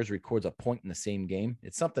those players records a point in the same game.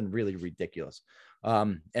 It's something really ridiculous.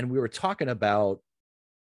 And we were talking about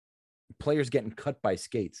players getting cut by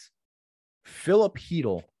skates. Philip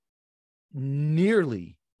Hedl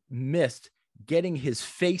nearly missed getting his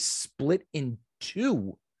face split in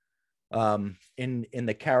 2 in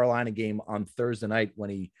the Carolina game on Thursday night when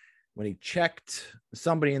he checked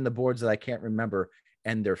somebody in the boards that I can't remember,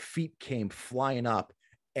 and their feet came flying up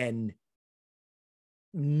and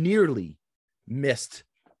nearly missed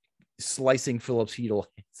slicing Philip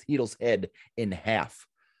Hedl's head in half.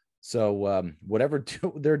 So whatever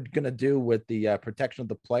they're going to do with the protection of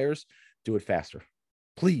the players, do it faster.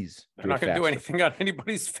 Please. They're not going to do anything on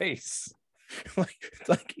anybody's face.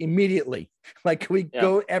 like immediately. Like, can we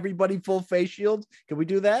go everybody full face shield? Can we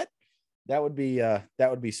do that? That would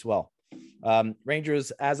be swell.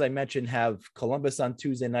 Rangers, as I mentioned, have Columbus on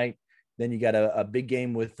Tuesday night. Then you got a big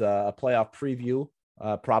game with a playoff preview,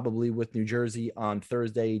 probably with New Jersey on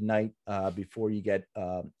Thursday night before you get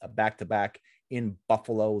a back-to-back in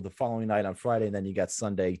Buffalo the following night on Friday. And then you got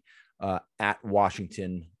Sunday at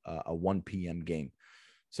Washington, a 1 p.m. game.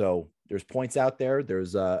 So there's points out there.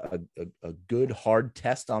 There's a good hard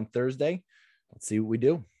test on Thursday. Let's see what we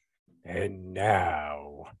do. And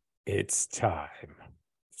now it's time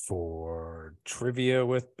for Trivia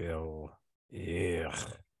with Bill.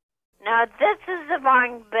 Ugh. Now this is the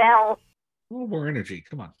wrong Bill. A little more energy.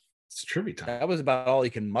 Come on. It's trivia time. That was about all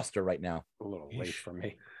you can muster right now. A little late for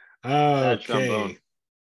me. Okay.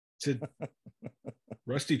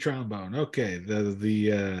 Rusty trombone. Okay.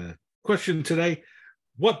 The question today: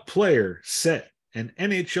 what player set an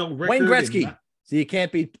NHL record? Wayne Gretzky. So you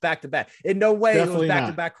can't be back to back. In no way it was back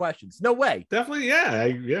to back questions. No way. Definitely,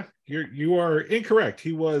 yeah. You are incorrect.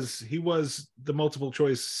 He was the multiple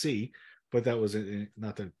choice C, but that was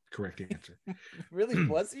not the correct answer. Really,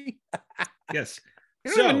 was he? Yes.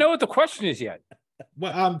 You don't even know what the question is yet.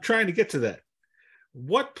 Well, I'm trying to get to that.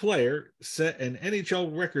 What player set an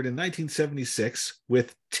NHL record in 1976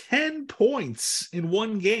 with 10 points in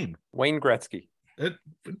one game? Wayne Gretzky.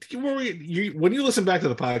 When you listen back to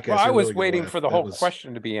the podcast, well, I was waiting for the whole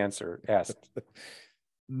question to be asked.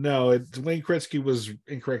 No, Wayne Gretzky was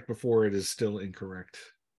incorrect before. It is still incorrect.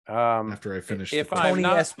 After I finished, if I'm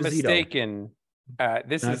not mistaken,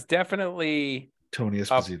 this is definitely Tony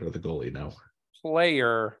Esposito, the goalie. No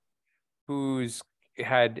player who's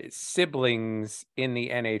had siblings in the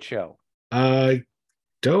NHL. I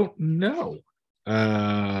don't know.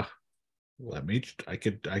 I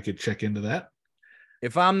could check into that.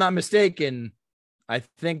 If I'm not mistaken, I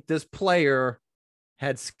think this player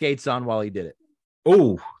had skates on while he did it.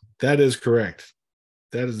 Oh, that is correct.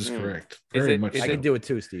 That is correct. Very much. I can do it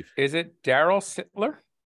too, Steve. Is it Daryl Sittler?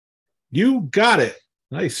 You got it.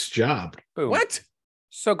 Nice job. Boom. What?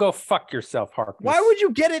 So go fuck yourself, Harkness. Why would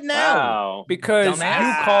you get it now? Wow. Because Dumbass.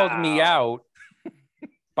 you called me out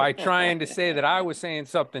by trying to say that I was saying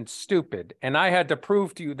something stupid, and I had to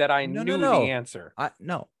prove to you that I knew the answer.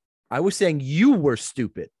 I was saying you were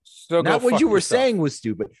stupid. So not what fuck you were yourself. saying was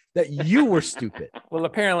stupid. That you were stupid. Well,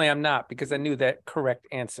 apparently I'm not, because I knew that correct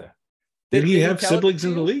answer. Did he he have tell it siblings to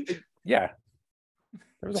in the you? league? Yeah.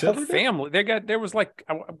 There was a Sittler whole did? family. There was like,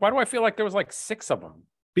 why do I feel like there was like 6 of them?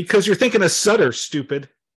 Because you're thinking of Sutter, stupid.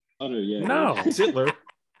 Sutter, yeah. No. Sittler.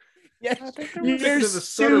 Yes, I think there you're was- thinking of the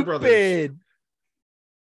Sutter brothers. stupid.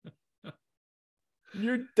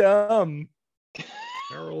 You're dumb.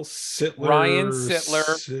 Carol Sittler. Ryan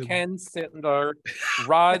Sittler, Ken Sittler,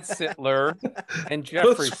 Rod Sittler, and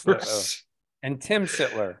Jeffrey Sittler, and Tim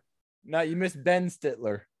Sittler. No, you missed Ben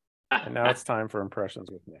Sittler. And now it's time for impressions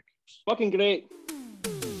with Nick. Fucking great.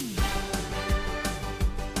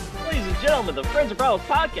 Ladies and gentlemen, the Friends of Rivals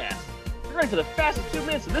podcast. You're ready for the fastest 2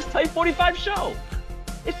 minutes of this Type 45 show.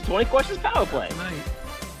 It's the 20 questions power play.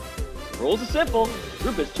 The rules are simple. The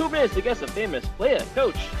group has 2 minutes to guess a famous player,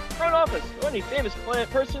 coach, front office, or any famous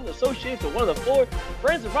person associated with one of the 4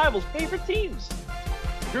 Friends of Rivals' favorite teams.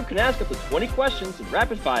 The group can ask up to 20 questions in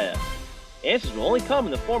rapid fire. Answers will only come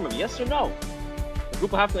in the form of yes or no. The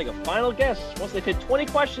group will have to make a final guess once they've hit 20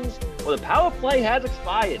 questions or the power play has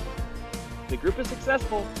expired. If the group is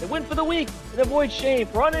successful, they win for the week and avoid shame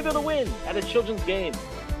for unable to win at a children's game.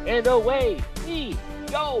 And away we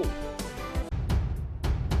go!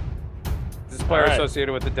 Is this player All right.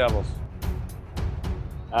 associated with the Devils?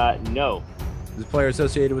 No. This player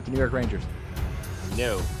associated with the New York Rangers.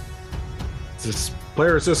 No. Is this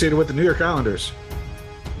player associated with the New York Islanders?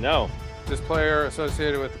 No. Is this player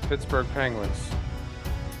associated with the Pittsburgh Penguins?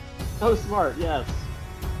 So smart, yes.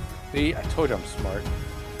 See, I told you I'm smart.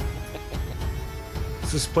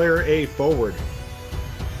 Is this player a forward?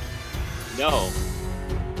 No.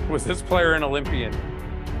 Was this player an Olympian?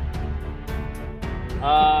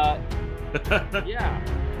 Yeah.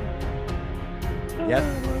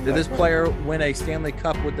 Yes. Did this player win a Stanley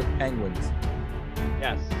Cup with the Penguins?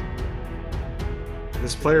 Yes.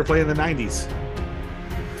 This player play in the 90s?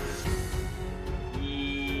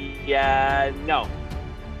 Yeah. No.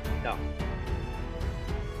 No.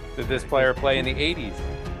 Did this player play in the 80s?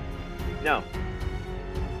 No.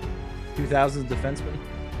 2000s defenseman?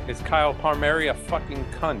 Is Kyle Palmieri a fucking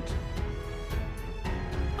cunt?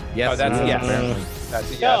 Yes. Oh, that's a yes. apparently.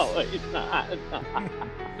 That's a yes. No, it's not. It's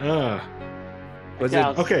not. Was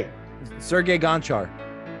Counts. it Okay. Sergei Gonchar?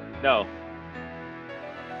 No.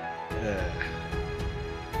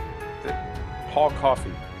 Paul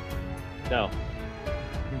Coffey. No.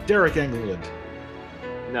 Derek Engelland.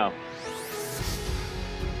 No.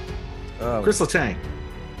 Oh, Chris Letang.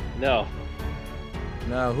 No.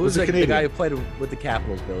 no. Was Who's it the Canadian? guy who played with the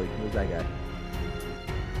Capitals, Billy? Who's that guy?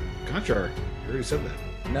 Gonchar. You already said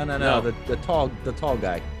that. No. No. The tall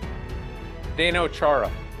guy. Dano Chara.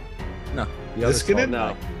 No. The other Niskanen? tall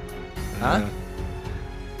No. guy. Huh?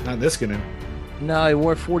 Not Niskanen. No, he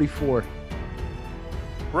wore 44.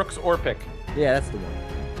 Brooks Orpik. Yeah, that's the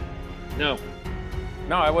one. No.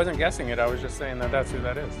 No, I wasn't guessing it. I was just saying that that's who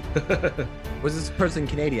that is. Was this person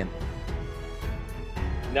Canadian?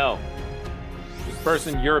 No. This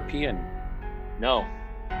person European. No.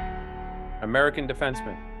 American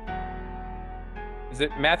defenseman. Is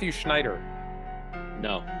it Matthew Schneider?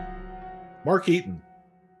 No. Mark Eaton.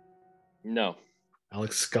 No.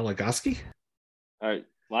 Alex Skalagoski. All right.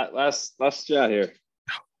 Last shot here.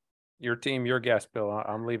 Your team, your guess, Bill.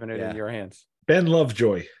 I'm leaving it Yeah. in your hands. Ben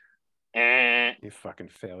Lovejoy. You fucking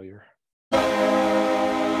failure.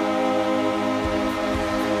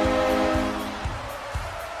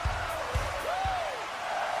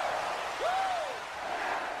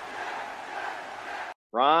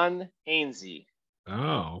 Ron Hainsey.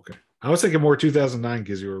 Oh, okay. I was thinking more 2009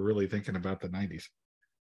 because you were really thinking about the 90s.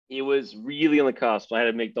 He was really on the cusp. I had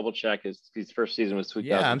to make double check. His first season was 2002.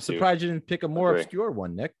 Yeah, I'm surprised you didn't pick a more Agree. obscure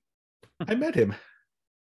one, Nick. I met him.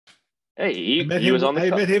 Hey, I he was on the I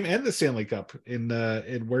cusp. met him and the Stanley Cup in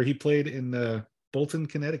where he played in Bolton,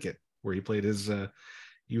 Connecticut, where he played his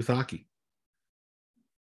youth hockey.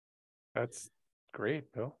 That's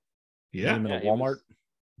great, Bill. Yeah, Name it Yeah, at he Walmart.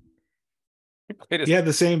 He played his... he had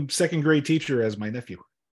the same second grade teacher as my nephew.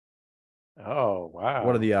 Oh, wow.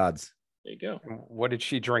 What are the odds? There you go. What did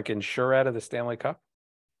she drink Ensure out of the Stanley Cup?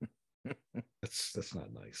 That's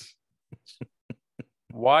not nice.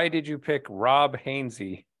 Why did you pick Rob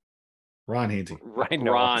Hainsey? Ron Hainsey. I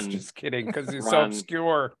know, I was Ron. just kidding, because he's so Ron.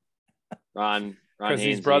 obscure. Ron Because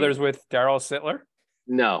he's Hainsey. brothers with Daryl Sittler.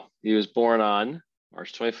 No, he was born on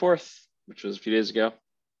March 24th, which was a few days ago.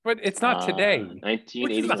 But it's not today. 1980.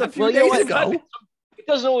 Which is a few Well, you know days what? ago. It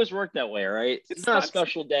doesn't always work that way, all right? It's not a not-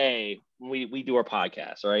 special day when we do our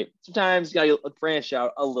podcast, all right? Sometimes you got to branch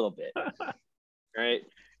out a little bit, right?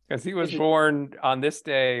 Because he was born on this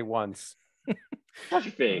day once. Watch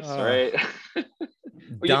your face, all right?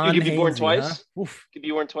 Or Don you could be born Hainsey, twice. huh? Oof. Could be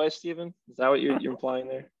born twice, Stephen. Is that what you're implying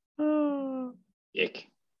there? Ick.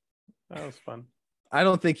 That was fun. I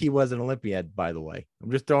don't think he was an Olympiad, by the way.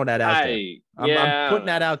 I'm just throwing that out there. I'm putting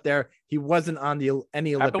that out there. He wasn't on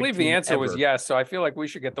any Olympic I believe the team answer was ever. yes. So I feel like we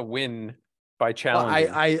should get the win by Well,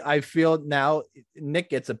 challenging. I feel now Nick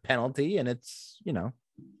gets a penalty, and it's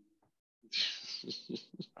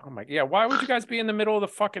Oh my, yeah. Why would you guys be in the middle of the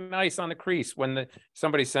fucking ice on the crease when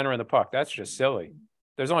somebody's centering the puck? That's just silly.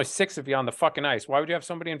 There's only 6 of you on the fucking ice. Why would you have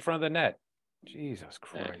somebody in front of the net? Jesus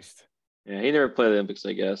Christ. Yeah, he never played the Olympics,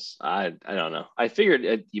 I guess. I don't know. I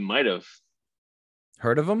figured you might have.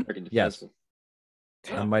 heard of him. American Yes,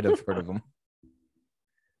 defenseman. I might have heard of him.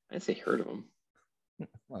 I didn't say heard of him.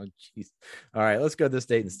 Oh, jeez. All right, let's go to this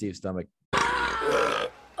date in Steve's stomach. Oh,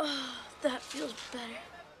 that feels better.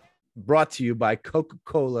 Brought to you by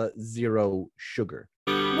Coca-Cola Zero Sugar.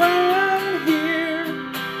 Right here,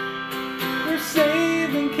 we're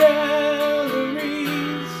saving calories.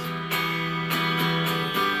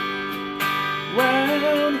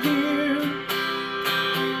 Round here,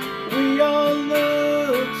 we all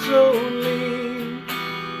look so lean.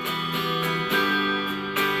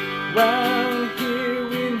 Round here,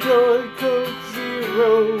 we enjoy Coke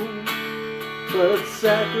Zero, but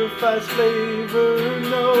sacrifice flavor,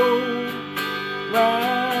 no.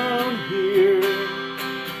 Round here,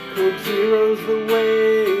 Coke Zero's the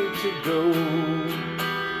way to go.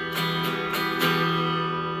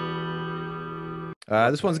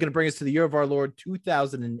 This one's going to bring us to the year of our Lord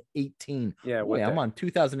 2018. Yeah. Boy, What I'm day? on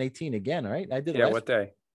 2018 again. All right, I did. Yeah. last What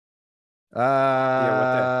day?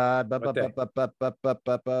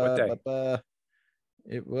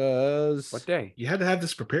 It was What day? You had to have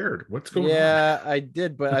this prepared. What's going on? Yeah, I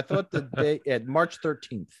did, but I thought the day at March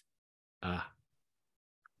 13th.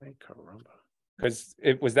 Because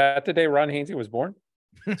it was that the day Ron Hainsey was born.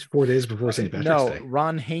 It's 4 days before St. Patrick's No, Day.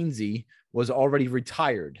 Ron Hainsey was already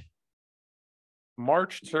retired.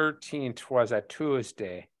 March 13th was a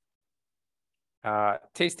Tuesday.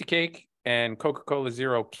 Tasty cake and Coca-Cola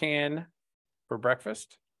Zero can for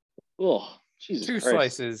breakfast. Oh, Jesus 2 Christ.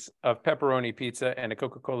 slices of pepperoni pizza and a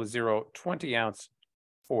Coca-Cola Zero 20-ounce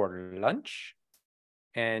for lunch.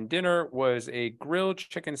 And dinner was a grilled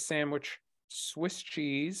chicken sandwich, Swiss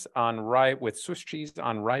cheese on rye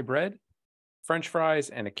bread, French fries,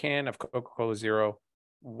 and a can of Coca-Cola Zero.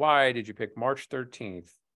 Why did you pick March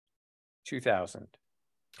 13th,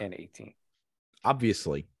 2018?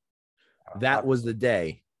 Obviously, that was the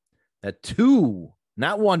day that 2,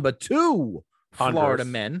 not 1, but 2 Florida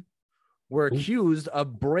men were accused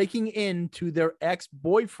of breaking into their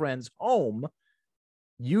ex-boyfriend's home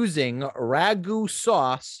using ragu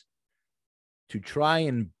sauce to try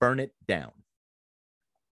and burn it down.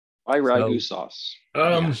 Why ragu sauce?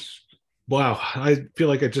 Wow. I feel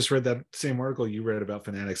like I just read that same article you read about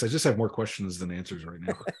Fanatics. I just have more questions than answers right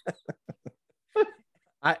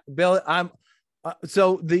now. Bill,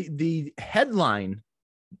 so the headline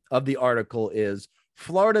of the article is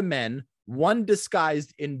Florida men, one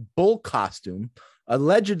disguised in bull costume,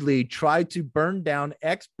 allegedly tried to burn down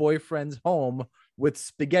ex-boyfriend's home with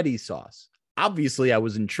spaghetti sauce. Obviously, I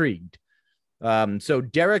was intrigued. So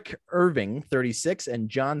Derek Irving, 36, and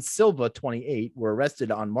John Silva, 28, were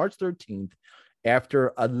arrested on March 13th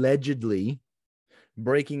after allegedly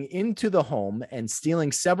breaking into the home and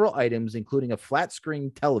stealing several items, including a flat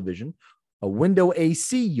screen television, a window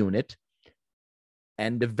AC unit,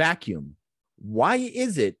 and a vacuum. Why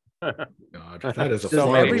is it? God, that is a Does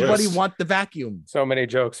far everybody list. want the vacuum? So many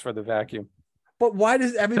jokes for the vacuum. But why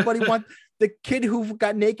does everybody want the kid who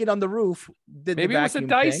got naked on the roof? Maybe it was a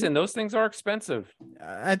Dyson. Those things are expensive.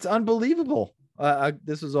 It's unbelievable.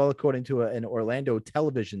 This was all according to an Orlando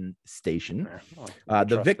television station.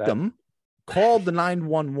 The victim called the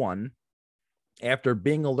 911 after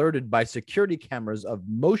being alerted by security cameras of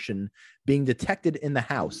motion being detected in the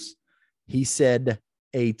house. He said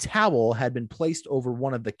a towel had been placed over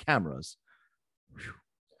one of the cameras.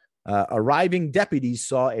 Arriving deputies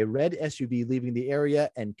saw a red SUV leaving the area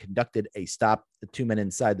and conducted a stop. The 2 men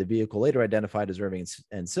inside the vehicle, later identified as Irving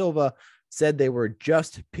and Silva, said they were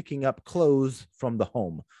just picking up clothes from the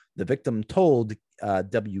home. The victim told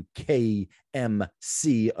WKMC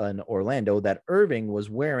in Orlando that Irving was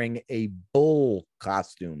wearing a bull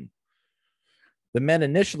costume. The men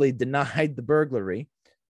initially denied the burglary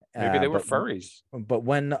Maybe they were furries. But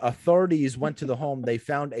when authorities went to the home, they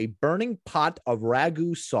found a burning pot of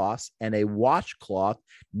ragu sauce and a washcloth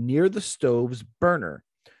near the stove's burner,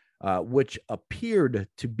 which appeared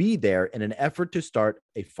to be there in an effort to start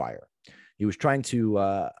a fire. He was trying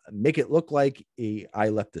to make it look like I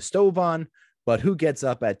left the stove on, but who gets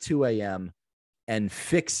up at 2 a.m. and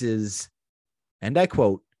fixes, and I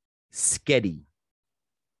quote, sketty?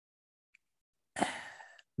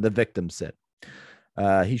 The victim said.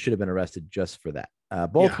 He should have been arrested just for that.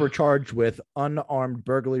 Both were charged with unarmed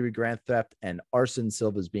burglary, grand theft, and arson.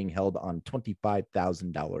 Silva's being held on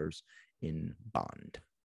 $25,000 in bond.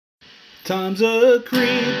 Tom's a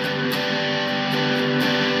creep.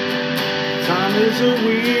 Tom is a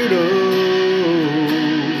weirdo.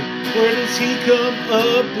 Where does he come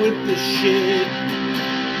up with the shit?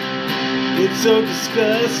 It's so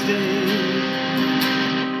disgusting.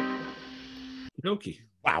 Okie.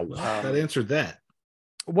 Wow. That answered that.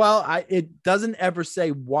 Well, it doesn't ever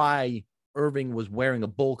say why Irving was wearing a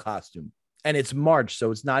bull costume, and it's March,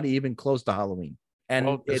 so it's not even close to Halloween,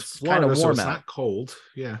 and it's kind of warm so it's out. not cold.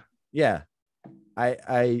 Yeah.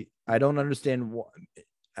 I don't understand what.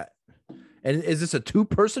 And is this a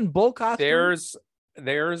 2-person bull costume?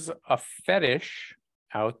 There's a fetish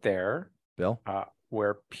out there, Bill,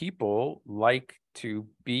 where people like to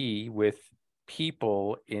be with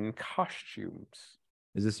people in costumes.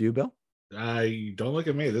 Is this you, Bill? Don't look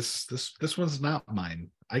at me. This one's not mine.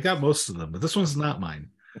 I got most of them, but this one's not mine.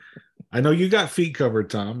 I know you got feet covered,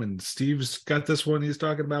 Tom, and Steve's got this one he's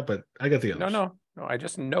talking about, but I got the others. No. I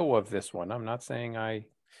just know of this one. I'm not saying I.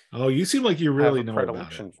 Oh, you seem like you really know about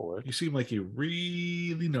predilection for it. You seem like you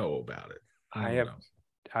really know about it.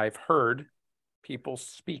 I've heard people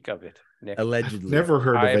speak of it, Nick. Allegedly. I've never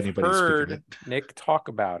heard of anybody speak of it. Nick talk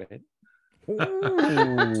about it.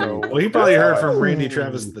 Well, he probably heard from Randy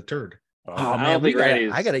Travis the Turd. Oh man,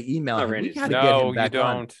 I got to email him. We got to get him back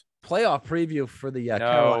on. Playoff preview for the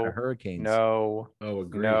Carolina Hurricanes. Oh,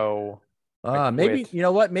 agree. No. Maybe you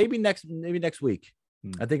know what? Maybe next week.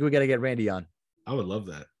 I think we got to get Randy on. I would love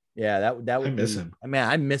that. Yeah, that would. I miss him. Man,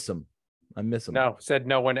 I miss him. No, said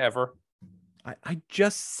no one ever. I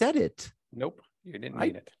just said it. Nope, you didn't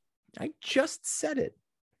mean it. I just said it.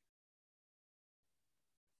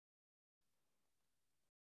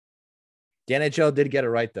 The NHL did get it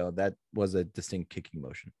right, though. That was a distinct kicking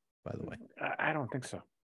motion, by the way. I don't think so.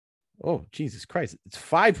 Oh, Jesus Christ. It's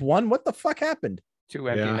 5-1. What the fuck happened? 2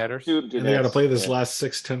 empty netters. And they got to play this last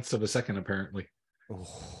 0.6 of a second, apparently.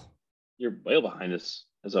 Oh. You're way behind us,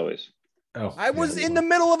 as always. Oh, I was in the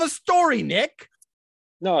middle of a story, Nick.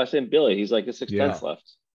 No, I said Billy. He's like a 6/10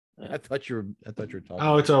 left. I thought you were talking.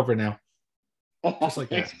 Oh, it's over now. Just like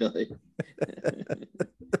Thanks, that. Billy.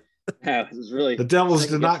 Yeah, this is really the Devils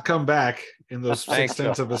did not come back in those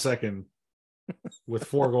 0.6 of a second with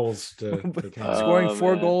 4 goals to scoring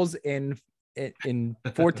 4 goals in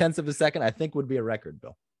 0.4 of a second. I think would be a record,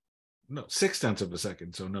 Bill. No, 0.6 of a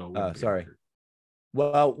second. So no. Sorry.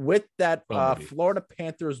 Well, with that Florida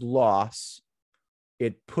Panthers loss,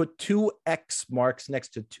 it put 2 X marks next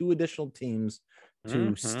to 2 additional teams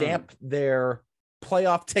to stamp their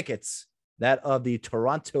playoff tickets, that of the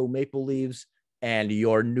Toronto Maple Leafs and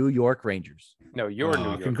your New York Rangers. No, your New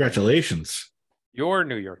York congratulations. Rangers. Your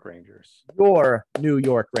New York Rangers. Your New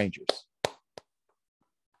York Rangers.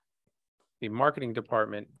 The marketing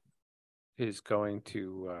department is going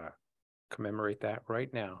to commemorate that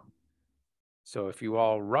right now. So if you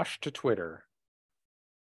all rush to Twitter,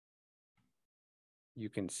 you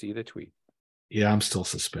can see the tweet. Yeah, I'm still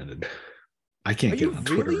suspended. I can't get on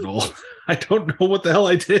Twitter at all. I don't know what the hell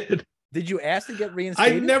I did. Did you ask to get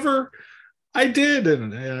reinstated? I did,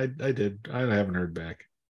 and I did. I haven't heard back.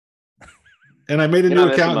 And I made a new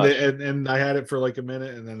account, and I had it for like a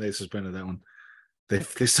minute, and then they suspended that one. They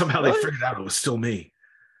somehow they figured out it was still me.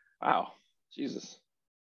 Wow, Jesus.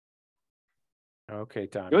 Okay,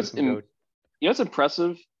 Tom. You know what's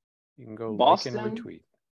impressive? You can go Boston, like and retweet.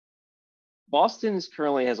 Boston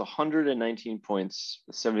currently has 119 points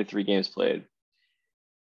with 73 games played.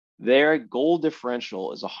 Their goal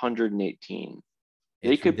differential is 118.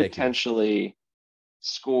 They could potentially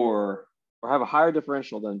score or have a higher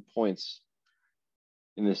differential than points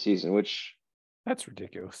in this season, which that's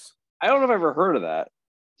ridiculous. I don't know if I've ever heard of that,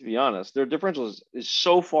 to be honest. Their differential is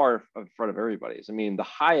so far in front of everybody's. I mean, the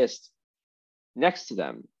highest next to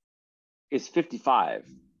them is 55,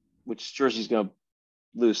 which Jersey's going to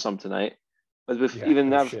lose some tonight. But with even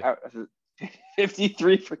that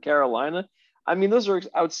 53 for Carolina, I mean, those are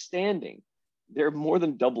outstanding. They're more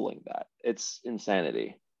than doubling that. It's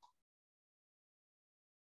insanity.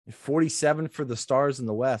 47 for the Stars in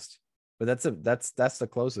the West, but that's the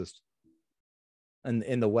closest.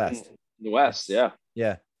 in the West. In the West, yeah.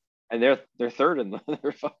 Yeah. And they're third in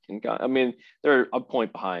their fucking. I mean, they're a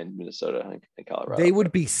point behind Minnesota and Colorado. They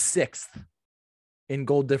would be sixth in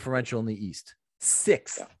goal differential in the East.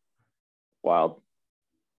 Sixth. Yeah. Wild.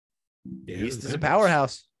 The East is a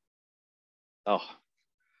powerhouse. Oh,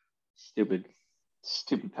 stupid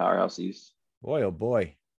powerhouse East. Boy, oh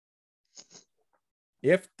boy.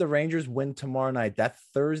 If the Rangers win tomorrow night, that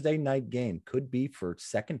Thursday night game could be for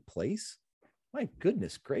second place. My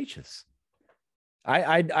goodness gracious.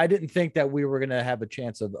 I didn't think that we were going to have a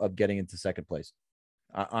chance of getting into second place.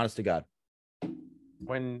 Honest to God.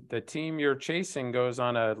 When the team you're chasing goes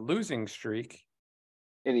on a losing streak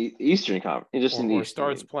in the Eastern Conference, or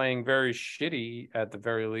starts playing very shitty at the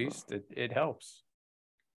very least, it helps.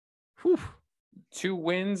 Whew. 2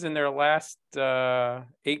 wins in their last 8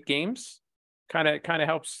 games kind of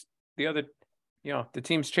helps the other, the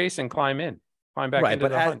teams chasing climb back right, into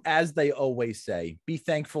the hunt. As they always say, be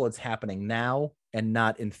thankful it's happening now and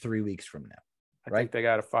not in 3 weeks from now. I think they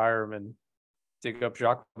got to fire him and dig up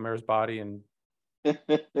Jacques Lemaire body and put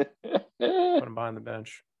him behind the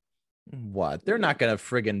bench. What? They're not going to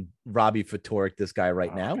friggin' Robbie Fatorik this guy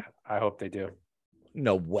right now. God. I hope they do.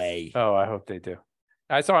 No way. Oh, I hope they do.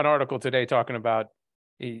 I saw an article today talking about,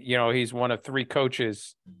 he's one of 3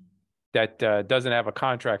 coaches that doesn't have a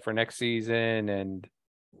contract for next season. And,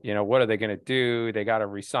 what are they going to do? They got to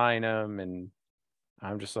re-sign him. And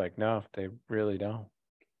I'm just like, no, they really don't.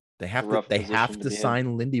 They have to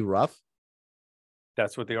sign Lindy Ruff.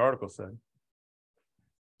 That's what the article said.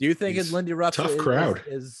 Do you think Lindy Ruff tough crowd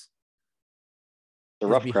is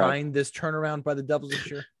rough behind crowd. this turnaround by the Devils this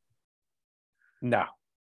year? No,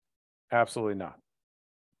 absolutely not.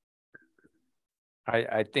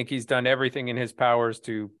 I think he's done everything in his powers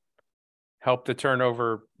to help the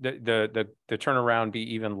turnover, the turnaround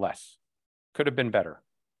be even less. Could have been better.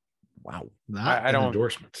 Wow. Not an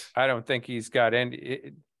endorsement. I don't think he's got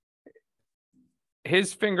any.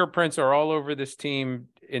 His fingerprints are all over this team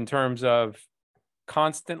in terms of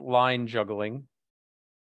constant line juggling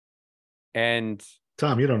and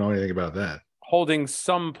Tom, you don't know anything about that. Holding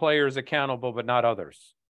some players accountable, but not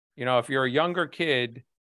others. If you're a younger kid,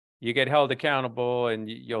 you get held accountable and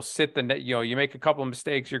you'll sit you make a couple of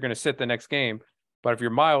mistakes, you're going to sit the next game. But if you're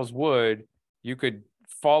Miles Wood, you could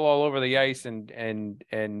fall all over the ice and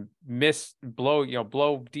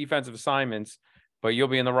blow defensive assignments, but you'll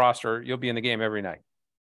be in the roster, you'll be in the game every night.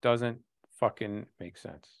 Doesn't fucking make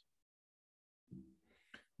sense.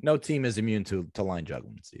 No team is immune to line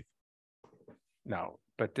juggling, Steve. No,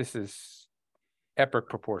 but this is epic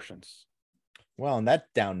proportions. Well, on that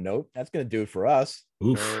down note, that's going to do it for us.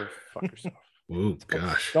 Oof. Go fuck yourself. Ooh,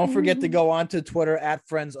 gosh. Don't forget to go on to Twitter at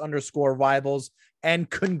 @friends_rivals and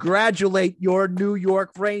congratulate your New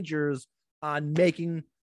York Rangers on making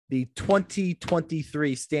the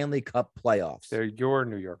 2023 Stanley Cup playoffs. They're your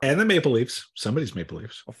New York Rangers. And the Maple Leafs. Somebody's Maple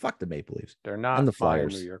Leafs. Well, fuck the Maple Leafs. They're not and the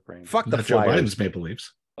Flyers. New York Rangers. Fuck the Not Flyers. Joe Biden's Maple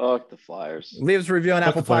Leafs. Fuck the Flyers. Leave us a review on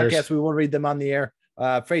Apple Podcasts. We will read them on the air.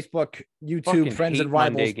 Facebook, YouTube, Fucking Friends and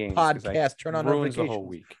Rivals podcast. Turn on ruins the notifications whole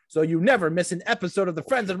week, so you never miss an episode of the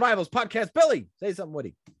Friends and Rivals podcast. Billy, say something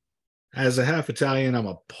witty. As a half Italian, I'm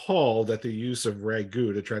appalled at the use of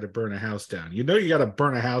ragu to try to burn a house down. You got to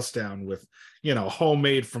burn a house down with,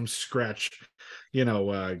 homemade from scratch,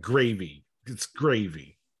 gravy. It's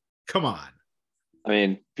gravy. Come on. I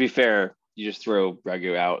mean, to be fair, you just throw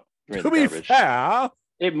ragu out. To be fair,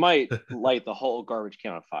 it might light the whole garbage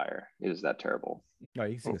can on fire. It is that terrible. No,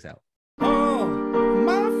 you can sing this out. Oh,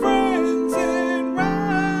 my friends and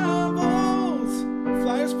rivals.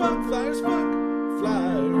 Flyers fuck, flyers fuck.